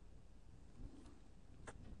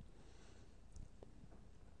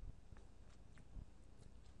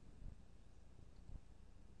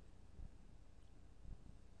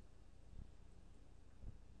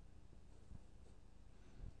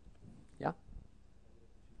 Yeah?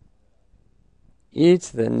 E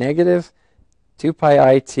to the negative 2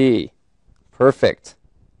 pi I t. Perfect.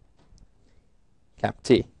 Cap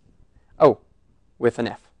t. Oh, with an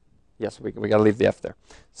f. Yes, we got to leave the f there.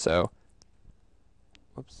 So,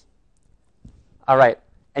 whoops. All right,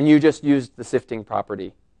 and you just used the sifting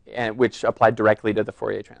property, which applied directly to the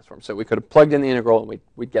Fourier transform. So we could have plugged in the integral, and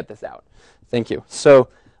we'd get this out. Thank you. So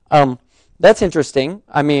that's interesting.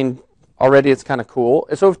 I mean, already it's kind of cool.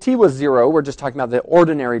 So if t was 0, we're just talking about the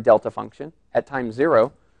ordinary delta function at time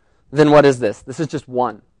 0. Then what is this? This is just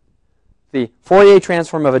 1. The Fourier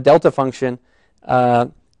transform of a delta function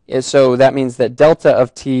so that means that delta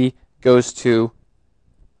of t goes to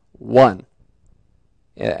 1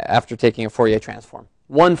 after taking a Fourier transform.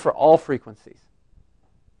 1 for all frequencies.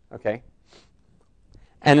 Okay?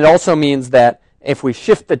 And it also means that if we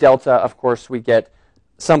shift the delta, of course, we get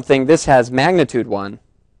something. This has magnitude 1.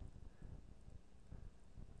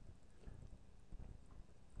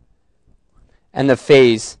 And the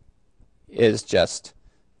phase is just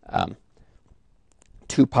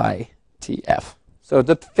 2 pi tf. So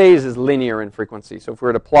the phase is linear in frequency. So if we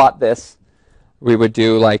were to plot this, we would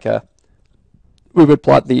do we would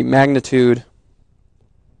plot the magnitude.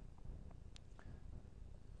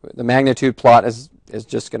 The magnitude plot is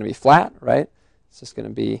just going to be flat, right? It's just going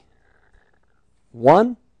to be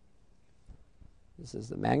 1. This is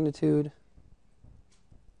the magnitude.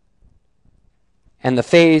 And the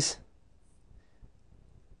phase,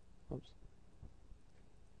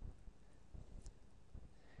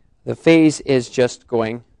 the phase is just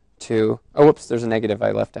going to, oh, whoops, there's a negative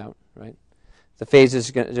I left out, right? The phase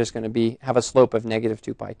is just going to have a slope of negative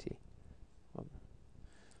 2 pi t. Oh,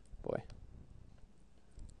 boy.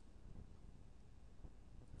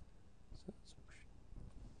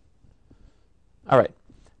 All right.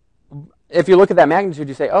 If you look at that magnitude,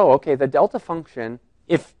 you say, oh, okay, the delta function,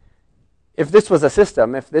 if this was a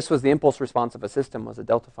system, if this was the impulse response of a system was a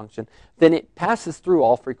delta function, then it passes through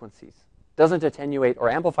all frequencies. Doesn't attenuate or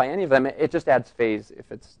amplify any of them. It just adds phase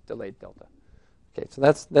if it's delayed delta. Okay, so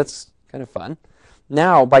that's kind of fun.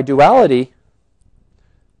 Now, by duality,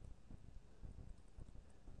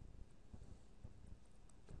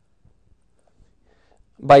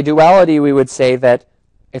 we would say that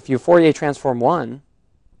if you Fourier transform 1,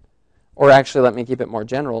 or actually let me keep it more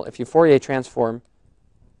general, if you Fourier transform,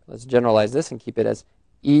 let's generalize this and keep it as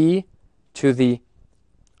e to the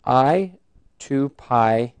I 2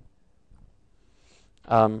 pi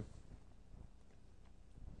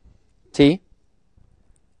t.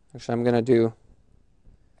 Actually, I'm going to do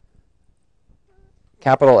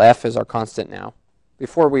capital F as our constant now.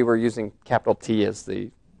 Before we were using capital T as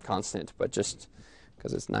the constant, but just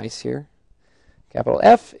because it's nice here. Capital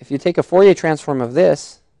F, if you take a Fourier transform of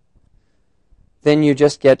this, then you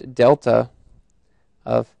just get delta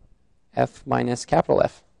of F minus capital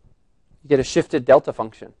F. You get a shifted delta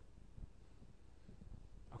function.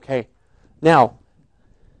 Okay, now,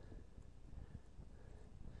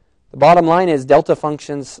 the bottom line is delta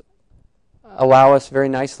functions allow us very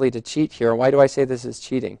nicely to cheat here. Why do I say this is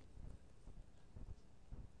cheating?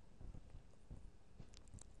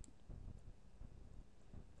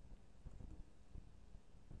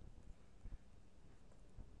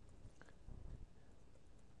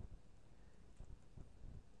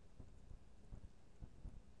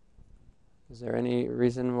 Is there any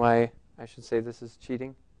reason why I should say this is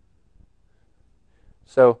cheating?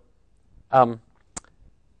 So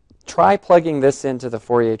try plugging this into the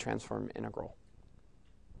Fourier transform integral.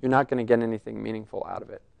 You're not going to get anything meaningful out of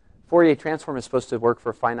it. Fourier transform is supposed to work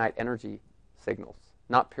for finite energy signals,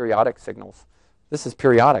 not periodic signals. This is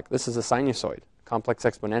periodic. This is a sinusoid, complex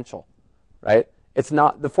exponential, right? It's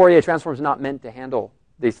not, the Fourier transform is not meant to handle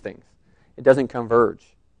these things. It doesn't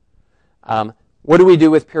converge. What do we do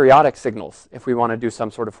with periodic signals if we want to do some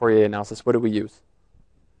sort of Fourier analysis? What do we use?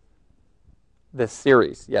 The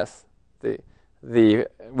series, yes. We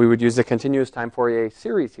would use the continuous time Fourier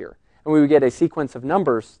series here. And we would get a sequence of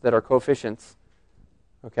numbers that are coefficients.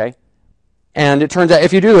 Okay? And it turns out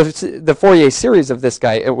if you do the Fourier series of this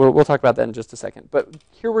guy, we'll talk about that in just a second. But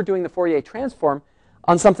here we're doing the Fourier transform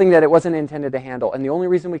on something that it wasn't intended to handle. And the only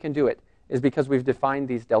reason we can do it is because we've defined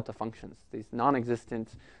these delta functions, these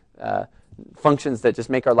non-existent functions that just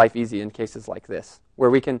make our life easy in cases like this, where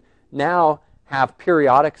we can now have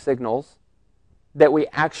periodic signals that we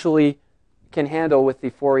actually can handle with the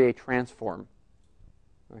Fourier transform.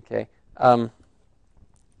 Okay,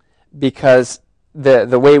 because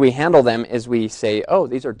the way we handle them is we say, oh,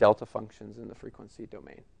 these are delta functions in the frequency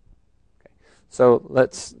domain. Okay, so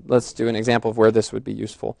let's do an example of where this would be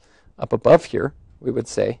useful. Up above here, we would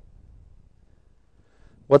say,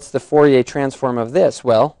 what's the Fourier transform of this?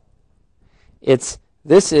 Well,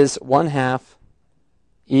 this is 1/2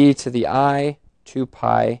 e to the I 2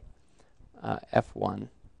 pi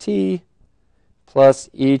f1t plus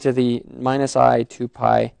e to the minus I 2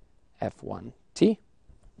 pi f1t,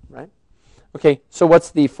 right? Okay, so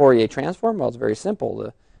what's the Fourier transform? Well, it's very simple.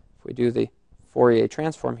 If we do the Fourier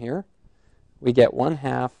transform here, we get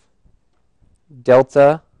 1/2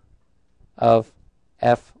 delta of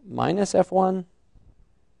f minus f1,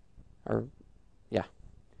 or, yeah.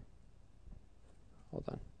 Hold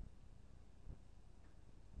on.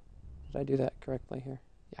 Did I do that correctly here?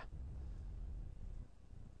 Yeah.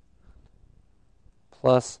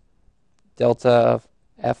 Plus delta of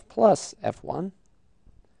f plus f1.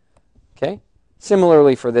 Okay.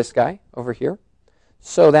 Similarly for this guy over here.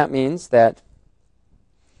 So that means that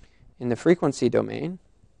in the frequency domain,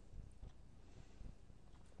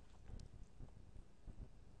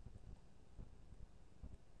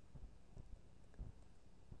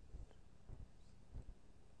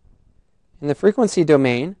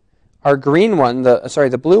 our green one,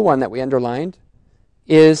 the blue one that we underlined,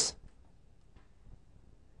 is,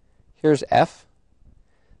 here's f.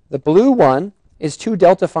 The blue one is two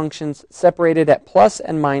delta functions separated at plus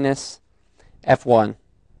and minus f1.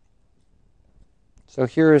 So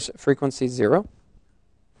here's frequency 0.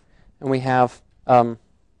 And we have a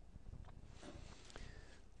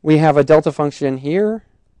delta function here.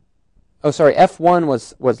 Oh, sorry, f1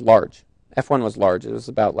 was large. F1 was large. It was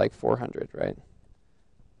about like 400, right?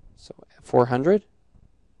 So 400,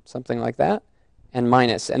 something like that, and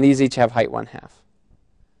minus. And these each have height 1/2.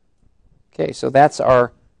 Okay, so that's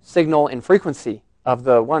our signal in frequency of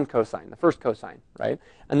the one cosine, the first cosine, right?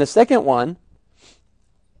 And the second one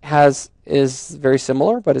is very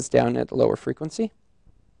similar, but it's down at a lower frequency.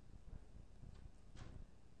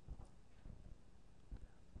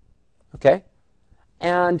 Okay?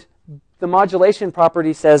 And the modulation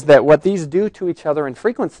property says that what these do to each other in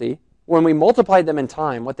frequency, when we multiply them in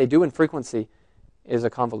time, what they do in frequency is a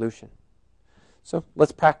convolution. So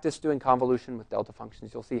let's practice doing convolution with delta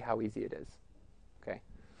functions. You'll see how easy it is. Okay.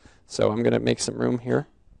 So I'm going to make some room here.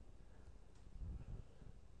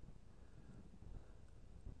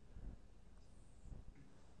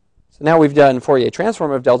 So now we've done Fourier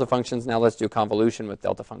transform of delta functions. Now let's do convolution with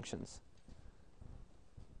delta functions.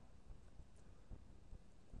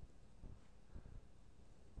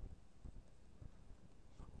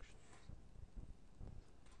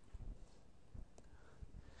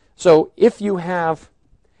 So if you have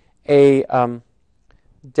a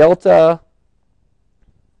delta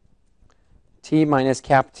t minus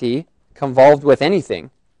cap t convolved with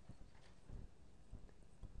anything,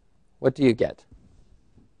 what do you get?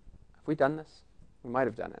 Have we done this? We might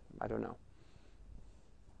have done it. I don't know.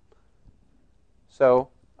 So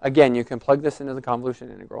again, you can plug this into the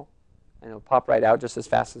convolution integral, and it'll pop right out just as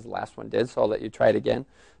fast as the last one did. So I'll let you try it again.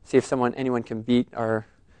 See if anyone can beat our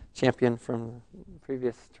champion from the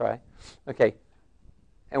previous try. Okay.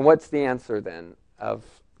 And what's the answer then of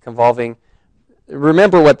convolving?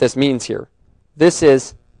 Remember what this means here. This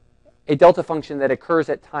is a delta function that occurs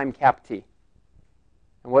at time cap t.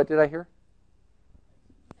 And what did I hear?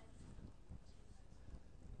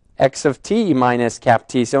 X of t minus cap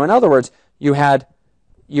t. So in other words, you had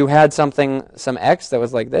some x that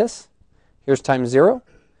was like this. Here's times 0.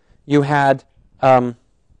 You had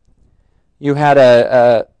you had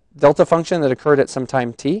a delta function that occurred at some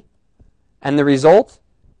time t, and the result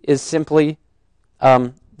is simply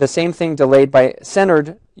the same thing delayed by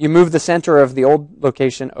centered. You move the center of the old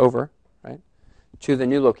location over, right, to the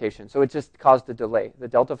new location. So it just caused a delay. The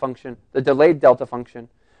delta function, the delayed delta function,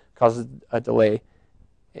 causes a delay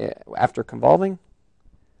after convolving.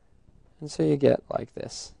 And so you get like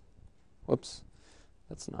this. Whoops,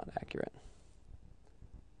 that's not accurate.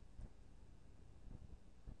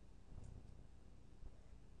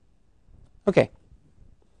 Okay,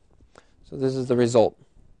 so this is the result.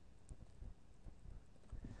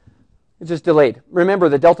 It's just delayed. Remember,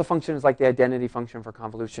 the delta function is like the identity function for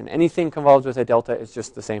convolution. Anything convolved with a delta is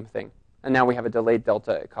just the same thing. And now we have a delayed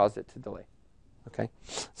delta. It caused it to delay. Okay,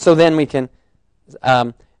 so then we can...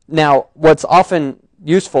 now, what's often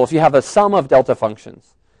useful, if you have a sum of delta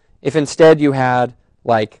functions, if instead you had,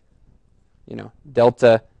 like,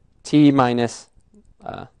 delta t minus...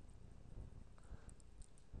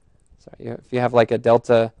 if you have like a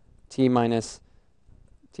delta t minus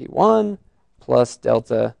t1 plus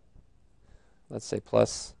delta, let's say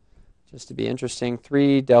plus, just to be interesting,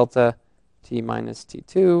 3 delta t minus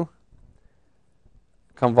t2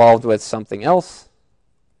 convolved with something else,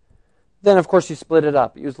 then of course you split it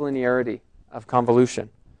up. Use linearity of convolution.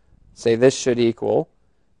 Say this should equal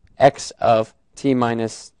x of t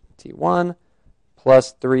minus t1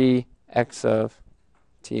 plus 3x of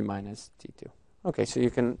t minus t2. Okay, so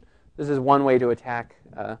you can... This is one way to attack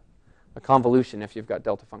a convolution if you've got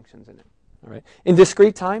delta functions in it. All right. In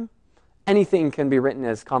discrete time, anything can be written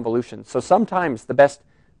as convolutions. So sometimes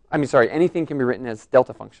anything can be written as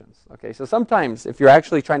delta functions. Okay. So sometimes if you're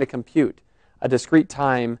actually trying to compute a discrete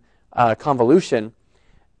time convolution,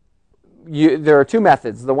 there are two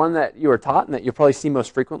methods. The one that you are taught and that you'll probably see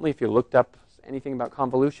most frequently if you looked up anything about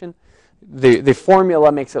convolution, the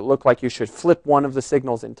formula makes it look like you should flip one of the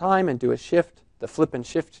signals in time and do a shift, the flip and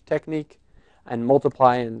shift technique, and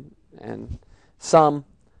multiply and sum.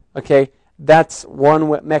 Okay, that's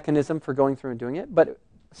one mechanism for going through and doing it. But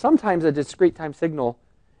sometimes a discrete time signal,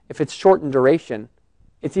 if it's short in duration,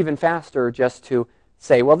 it's even faster just to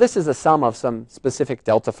say, well, this is a sum of some specific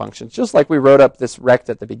delta functions. Just like we wrote up this rect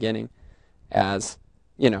at the beginning as,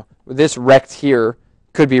 this rect here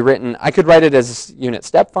could be written, I could write it as unit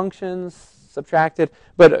step functions, subtracted,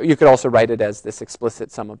 but you could also write it as this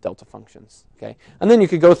explicit sum of delta functions. Okay, and then you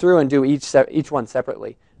could go through and do each one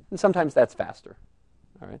separately, and sometimes that's faster.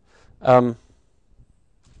 All right.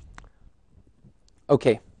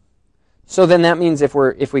 Okay, so then that means if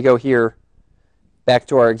we go here back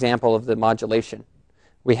to our example of the modulation,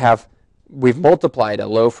 we've multiplied a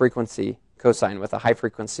low frequency cosine with a high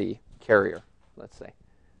frequency carrier, let's say.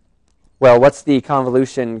 Well, what's the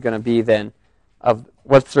convolution going to be then?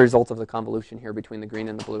 What's the result of the convolution here between the green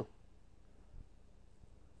and the blue?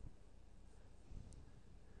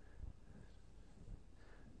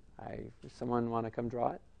 Does someone want to come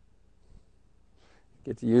draw it?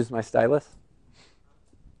 Get to use my stylus?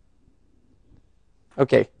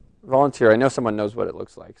 Okay, volunteer. I know someone knows what it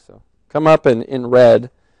looks like. So come up and in red,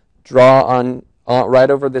 draw on right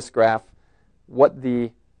over this graph what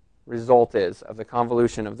the result is of the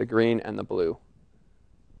convolution of the green and the blue.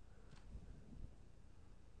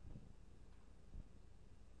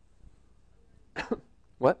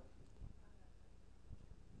 What?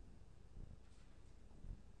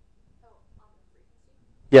 Oh, on the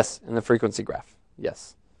frequency? Yes, in the frequency graph.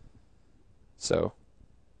 Yes. So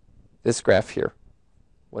this graph here,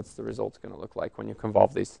 what's the result going to look like when you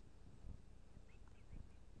convolve these?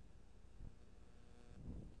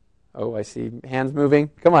 Oh, I see hands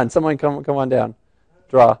moving. Come on, someone come on down.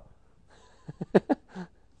 Draw.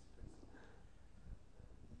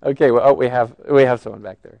 Okay, well, we have someone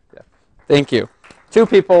back there. Yeah. Thank you. 2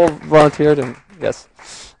 people volunteered, and yes.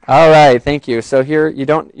 All right, thank you. So here you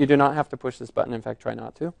do not have to push this button. In fact, try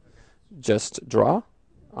not to. Just draw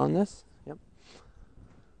on this. Yep.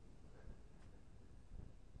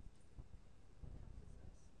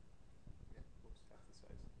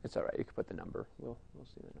 It's all right. You can put the number. We'll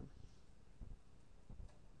see the number.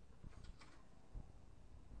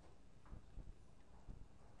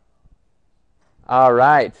 All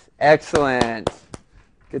right. Excellent.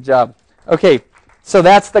 Good job. Okay. So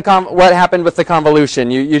that's what happened with the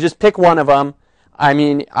convolution. You just pick one of them. I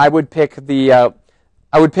mean, I would pick the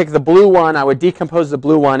blue one. I would decompose the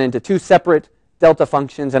blue one into 2 separate delta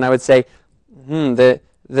functions, and I would say,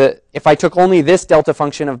 if I took only this delta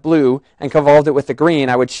function of blue and convolved it with the green,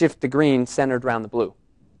 I would shift the green centered around the blue.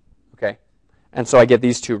 Okay, and so I get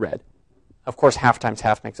these 2 red. Of course, half times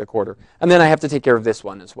half makes a quarter, and then I have to take care of this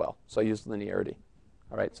one as well. So I use linearity.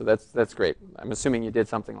 All right, so that's great. I'm assuming you did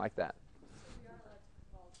something like that.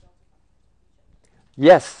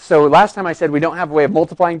 Yes. So last time I said we don't have a way of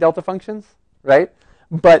multiplying delta functions, right?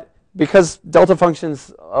 But because delta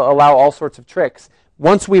functions allow all sorts of tricks,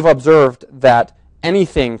 once we've observed that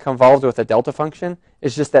anything convolved with a delta function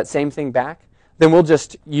is just that same thing back, then we'll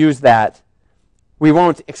just use that. We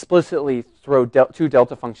won't explicitly throw two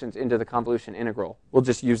delta functions into the convolution integral. We'll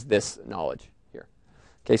just use this knowledge here.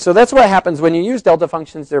 Okay, so that's what happens when you use delta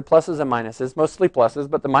functions. There are pluses and minuses, mostly pluses,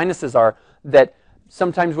 but the minuses are that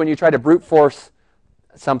sometimes when you try to brute force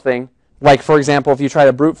something, like for example, if you try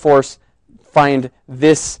to brute force find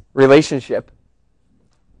this relationship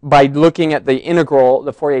by looking at the integral,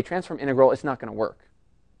 the Fourier transform integral, it's not going to work.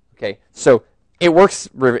 Okay, so it works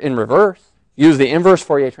in reverse. Use the inverse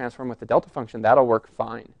Fourier transform with the delta function, that'll work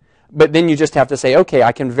fine. But then you just have to say, okay,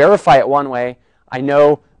 I can verify it one way. I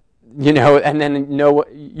know, and then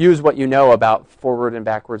use what you know about forward and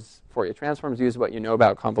backwards Fourier transforms. Use what you know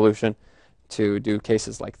about convolution to do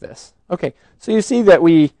cases like this. Okay, so you see that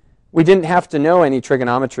we didn't have to know any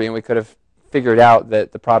trigonometry, and we could have figured out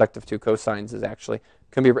that the product of two cosines is actually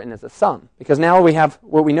can be written as a sum, because now we have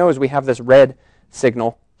what we know is we have this red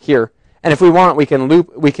signal here, and if we want, we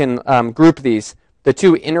can group these. The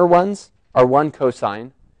two inner ones are one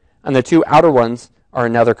cosine, and the two outer ones are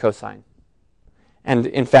another cosine. And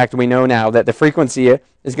in fact, we know now that the frequency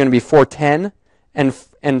is going to be 410 and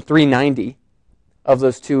 390 of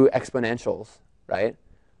those two exponentials, right?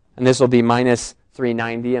 And this will be minus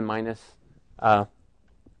 390 and minus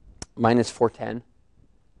 410.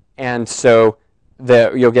 And so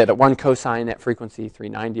you'll get one cosine at frequency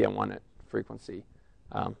 390 and one at frequency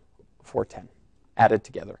 410 added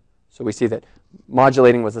together. So we see that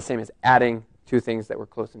modulating was the same as adding two things that were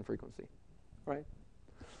close in frequency, right?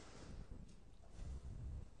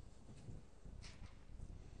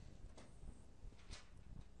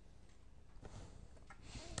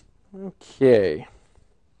 Okay.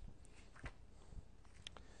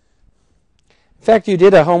 In fact, you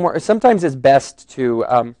did a homework. Sometimes it's best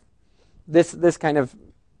to this kind of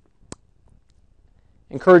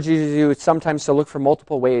encourages you sometimes to look for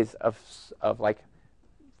multiple ways of like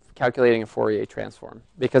calculating a Fourier transform,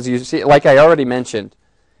 because you see, like I already mentioned,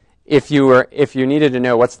 if you needed to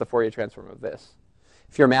know what's the Fourier transform of this,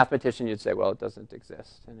 if you're a mathematician, you'd say, well, it doesn't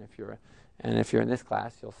exist, and if you're in this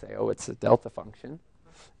class, you'll say, oh, it's a delta function,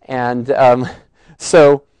 and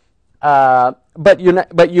but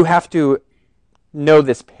you have to know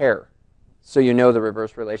this pair, so you know the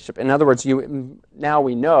reverse relationship. In other words, now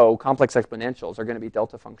we know complex exponentials are going to be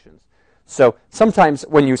delta functions. So sometimes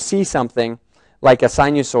when you see something like a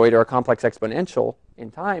sinusoid or a complex exponential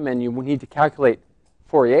in time, and you need to calculate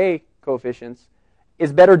Fourier coefficients,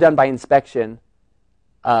 is better done by inspection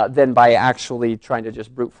than by actually trying to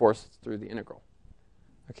just brute force through the integral.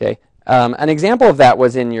 Okay. An example of that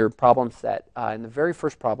was in your problem set. In the very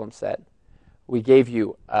first problem set, we gave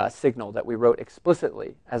you a signal that we wrote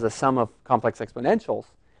explicitly as a sum of complex exponentials,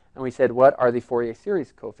 and we said, what are the Fourier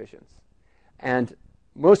series coefficients? And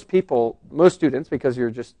most students, because you're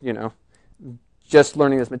just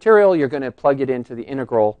learning this material, you're going to plug it into the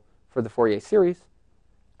integral for the Fourier series,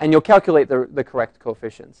 and you'll calculate the correct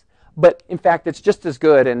coefficients. But in fact, it's just as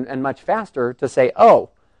good and much faster to say,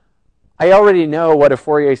 oh, I already know what a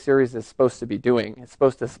Fourier series is supposed to be doing. It's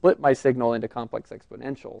supposed to split my signal into complex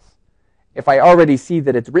exponentials. If I already see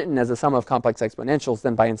that it's written as a sum of complex exponentials,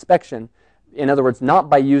 then by inspection, in other words, not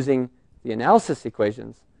by using the analysis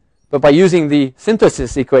equations, but by using the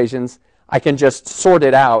synthesis equations, I can just sort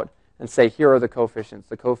it out and say, here are the coefficients.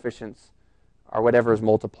 The coefficients are whatever is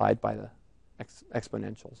multiplied by the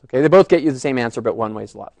exponentials. Okay, they both get you the same answer, but one way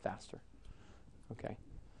is a lot faster. Okay.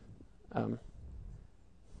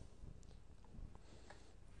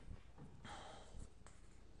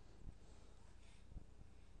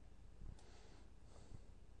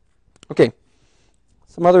 Okay,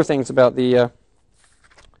 some other things about the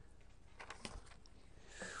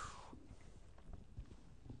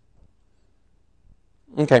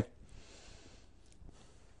okay.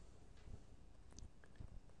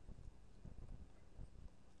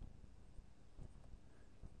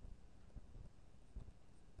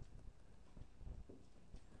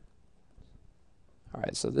 All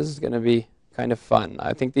right, so this is going to be kind of fun.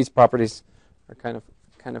 I think these properties are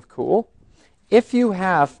kind of cool. If you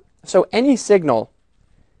have So any signal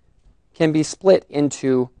can be split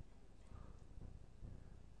into,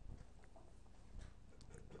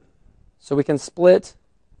 so we can split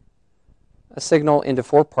a signal into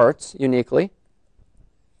 4 parts uniquely.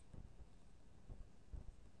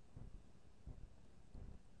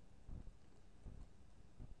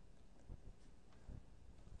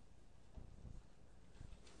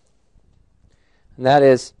 And that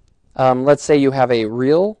is, let's say you have a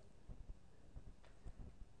real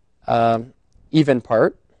even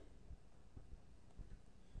part,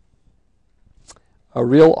 a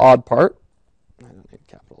real odd part. I don't need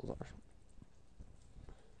capitals.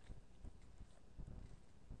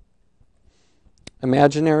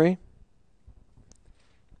 Imaginary,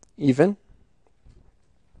 even,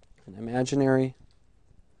 and imaginary,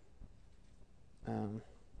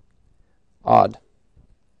 odd.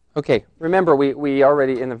 Okay, remember we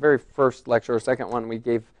already, in the very first lecture, or second one, we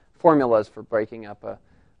gave formulas for breaking up a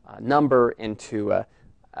number into a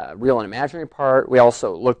real and imaginary part. We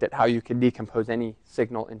also looked at how you can decompose any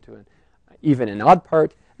signal into an even and odd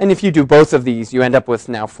part. And if you do both of these, you end up with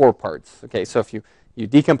now 4 parts. Okay, so if you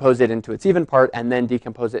decompose it into its even part and then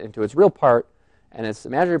decompose it into its real part and its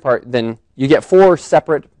imaginary part, then you get 4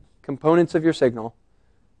 separate components of your signal,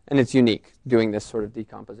 and it's unique doing this sort of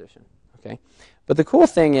decomposition. Okay, but the cool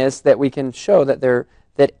thing is that we can show that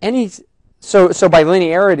so by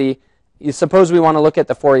linearity, you suppose we want to look at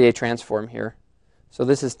the Fourier transform here. So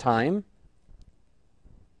this is time,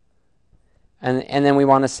 and then we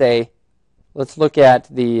want to say, let's look at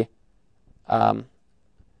the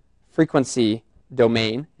frequency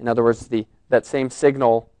domain. In other words, that same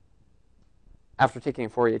signal after taking a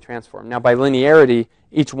Fourier transform. Now, by linearity,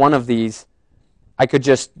 each one of these, I could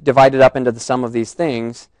just divide it up into the sum of these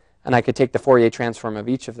things, and I could take the Fourier transform of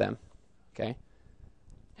each of them. Okay,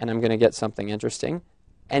 and I'm going to get something interesting.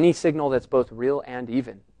 Any signal that's both real and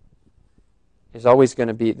even is always going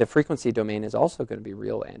to be, the frequency domain is also going to be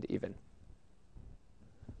real and even.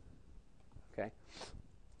 Okay.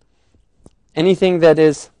 Anything that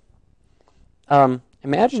is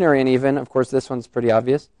imaginary and even, of course this one's pretty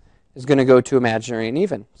obvious, is going to go to imaginary and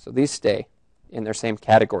even. So these stay in their same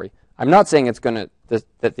category. I'm not saying it's going to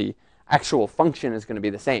that the actual function is going to be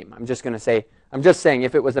the same. I'm just saying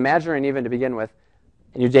if it was imaginary and even to begin with,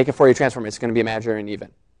 and you take a Fourier transform, it's going to be imaginary and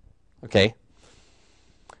even. Okay.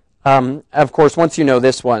 Of course, once you know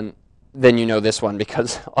this one, then you know this one,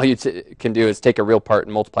 because all you can do is take a real part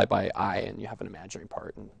and multiply by I, and you have an imaginary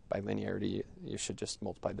part. And by linearity, you should just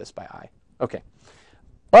multiply this by I. Okay.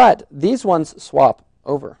 But these ones swap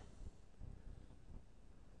over.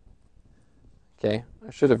 Okay.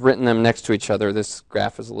 I should have written them next to each other. This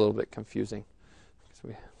graph is a little bit confusing.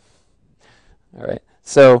 All right.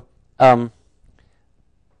 So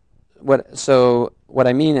what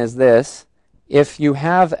I mean is this. If you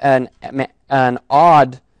have an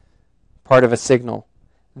odd part of a signal,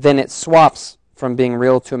 then it swaps from being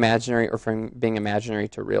real to imaginary, or from being imaginary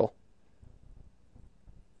to real.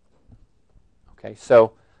 Okay,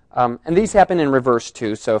 so, and these happen in reverse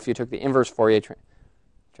too. So if you took the inverse Fourier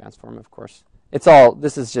transform, of course,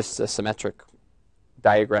 this is just a symmetric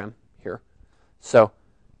diagram here. So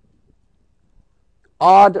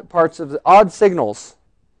odd signals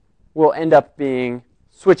will end up being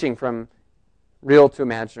switching from real to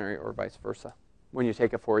imaginary, or vice versa, when you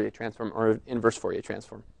take a Fourier transform or an inverse Fourier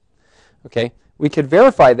transform. Okay, we could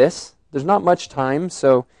verify this. There's not much time,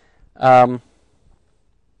 so I'll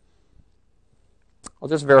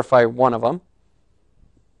just verify one of them.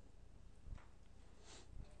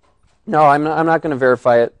 No, I'm not going to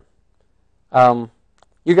verify it. You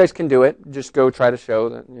guys can do it. Just go try to show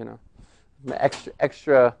that,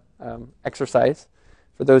 extra exercise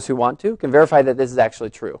for those who want to. Can verify that this is actually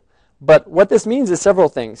true. But what this means is several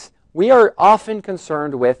things. We are often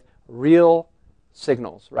concerned with real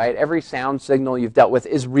signals, right? Every sound signal you've dealt with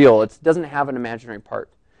is real. It doesn't have an imaginary part.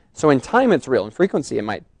 So in time, it's real. In frequency, it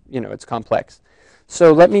might, it's complex.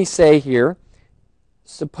 So let me say here,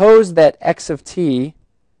 suppose that x of t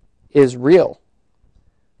is real.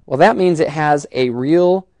 Well, that means it has a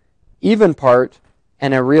real even part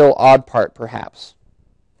and a real odd part, perhaps.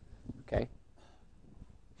 Okay.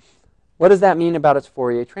 What does that mean about its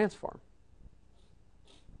Fourier transform?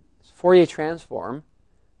 Its Fourier transform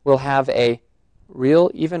will have a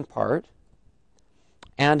real even part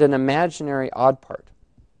and an imaginary odd part.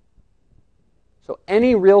 So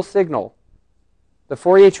any real signal, the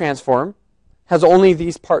Fourier transform has only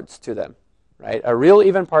these parts to them, right? A real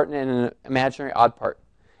even part and an imaginary odd part.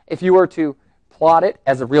 If you were to plot it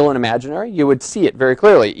as a real and imaginary, you would see it very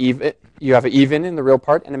clearly. You have an even in the real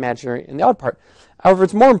part and imaginary in the odd part. However,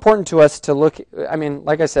 it's more important to us to look,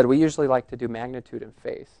 like I said, we usually like to do magnitude and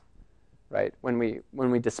phase, right? When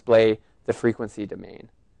we display the frequency domain,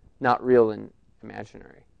 not real and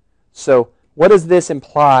imaginary. So what does this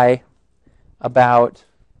imply about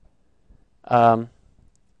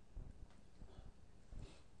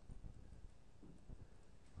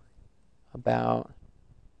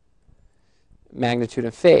magnitude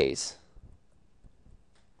and phase?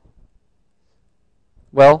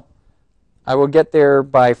 Well, I will get there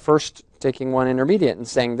by first taking one intermediate and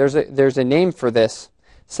saying there's a name for this.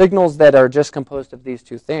 signals that are just composed of these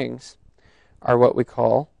two things are what we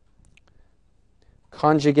call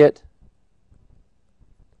conjugate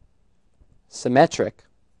symmetric.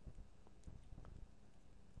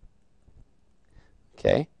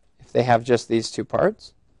 Okay, if they have just these two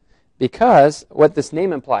parts. Because what this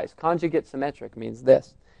name implies, conjugate symmetric, means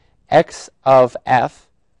this. X of f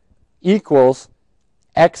equals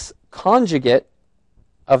x conjugate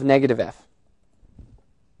of negative f.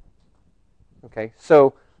 Okay,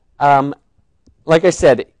 so like I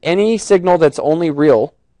said, any signal that's only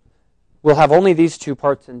real will have only these two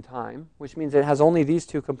parts in time, which means it has only these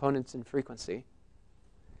two components in frequency.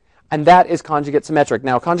 And that is conjugate symmetric.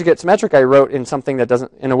 Now, conjugate symmetric I wrote in something that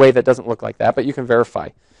doesn't, in a way that doesn't look like that, but you can verify.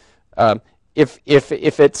 If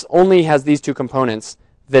it only has these two components,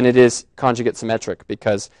 then it is conjugate symmetric,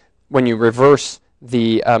 because when you reverse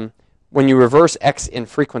x in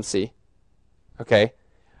frequency, okay,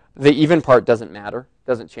 the even part doesn't matter,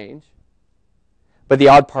 doesn't change, but the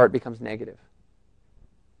odd part becomes negative,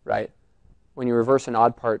 right? When you reverse an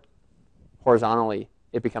odd part horizontally,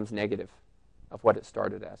 it becomes negative of what it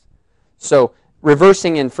started as. So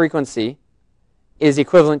reversing in frequency is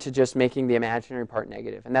equivalent to just making the imaginary part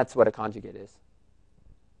negative, and that's what a conjugate is.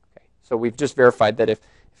 Okay, so we've just verified that if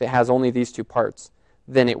it has only these two parts,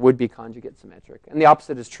 then it would be conjugate symmetric. And the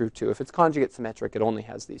opposite is true too. If it's conjugate symmetric, it only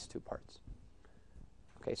has these two parts.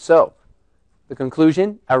 Okay, so the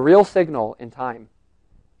conclusion, a real signal in time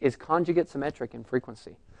is conjugate symmetric in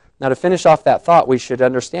frequency. Now, to finish off that thought, we should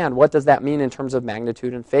understand what does that mean in terms of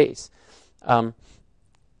magnitude and phase.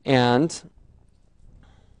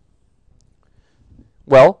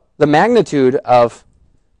 Well, the magnitude of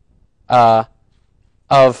a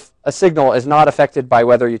signal is not affected by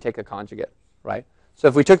whether you take a conjugate, right? So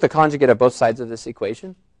if we took the conjugate of both sides of this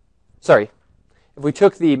equation, if we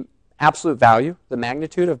took the absolute value, the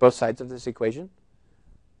magnitude of both sides of this equation,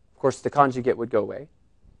 of course the conjugate would go away,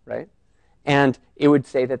 right? And it would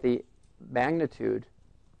say that the magnitude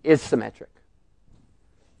is symmetric.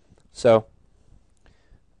 So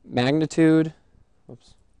magnitude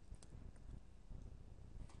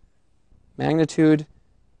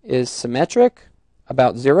is symmetric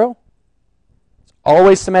about 0. It's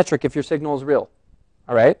always symmetric if your signal is real.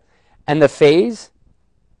 All right? And the phase,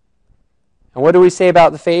 and what do we say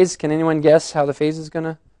about the phase? Can anyone guess how the phase is going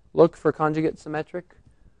to look for conjugate symmetric?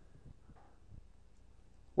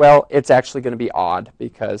 Well, it's actually going to be odd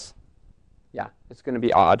because, yeah, it's going to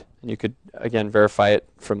be odd. And you could, again, verify it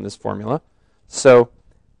from this formula. So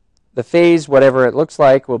the phase, whatever it looks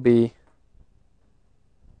like, will be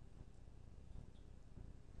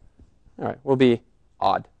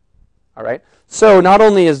odd. All right? So not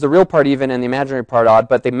only is the real part even and the imaginary part odd,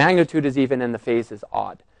 but the magnitude is even and the phase is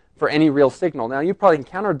odd for any real signal. Now, you've probably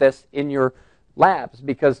encountered this in your labs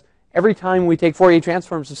because every time we take Fourier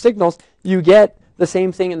transforms of signals, you get the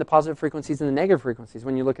same thing in the positive frequencies and the negative frequencies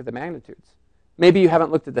when you look at the magnitudes. Maybe you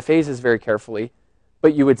haven't looked at the phases very carefully,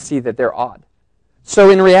 but you would see that they're odd.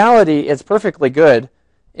 So in reality, it's perfectly good,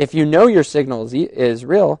 if you know your signal is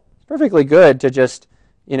real, it's perfectly good to just,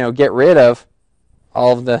 get rid of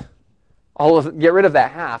get rid of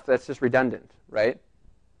that half that's just redundant, right?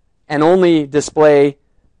 And only display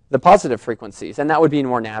the positive frequencies, and that would be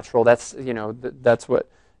more natural. That's that's what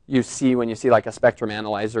you see when you see like a spectrum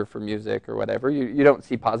analyzer for music or whatever. You don't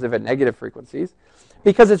see positive and negative frequencies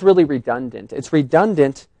because it's really redundant. It's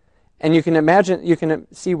redundant, and you can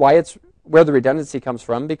see where the redundancy comes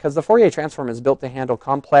from, because the Fourier transform is built to handle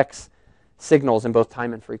complex signals in both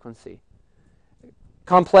time and frequency.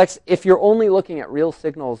 Complex, if you're only looking at real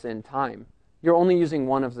signals in time, you're only using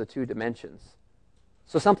one of the two dimensions.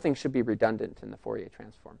 So something should be redundant in the Fourier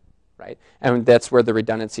transform, right? And that's where the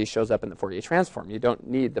redundancy shows up in the Fourier transform. You don't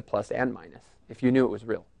need the plus and minus if you knew it was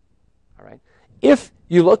real, all right? If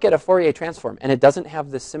you look at a Fourier transform and it doesn't have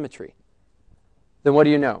this symmetry, then what do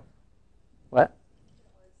you know? What?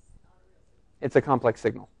 It's a complex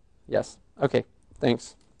signal. Yes. Okay.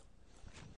 Thanks.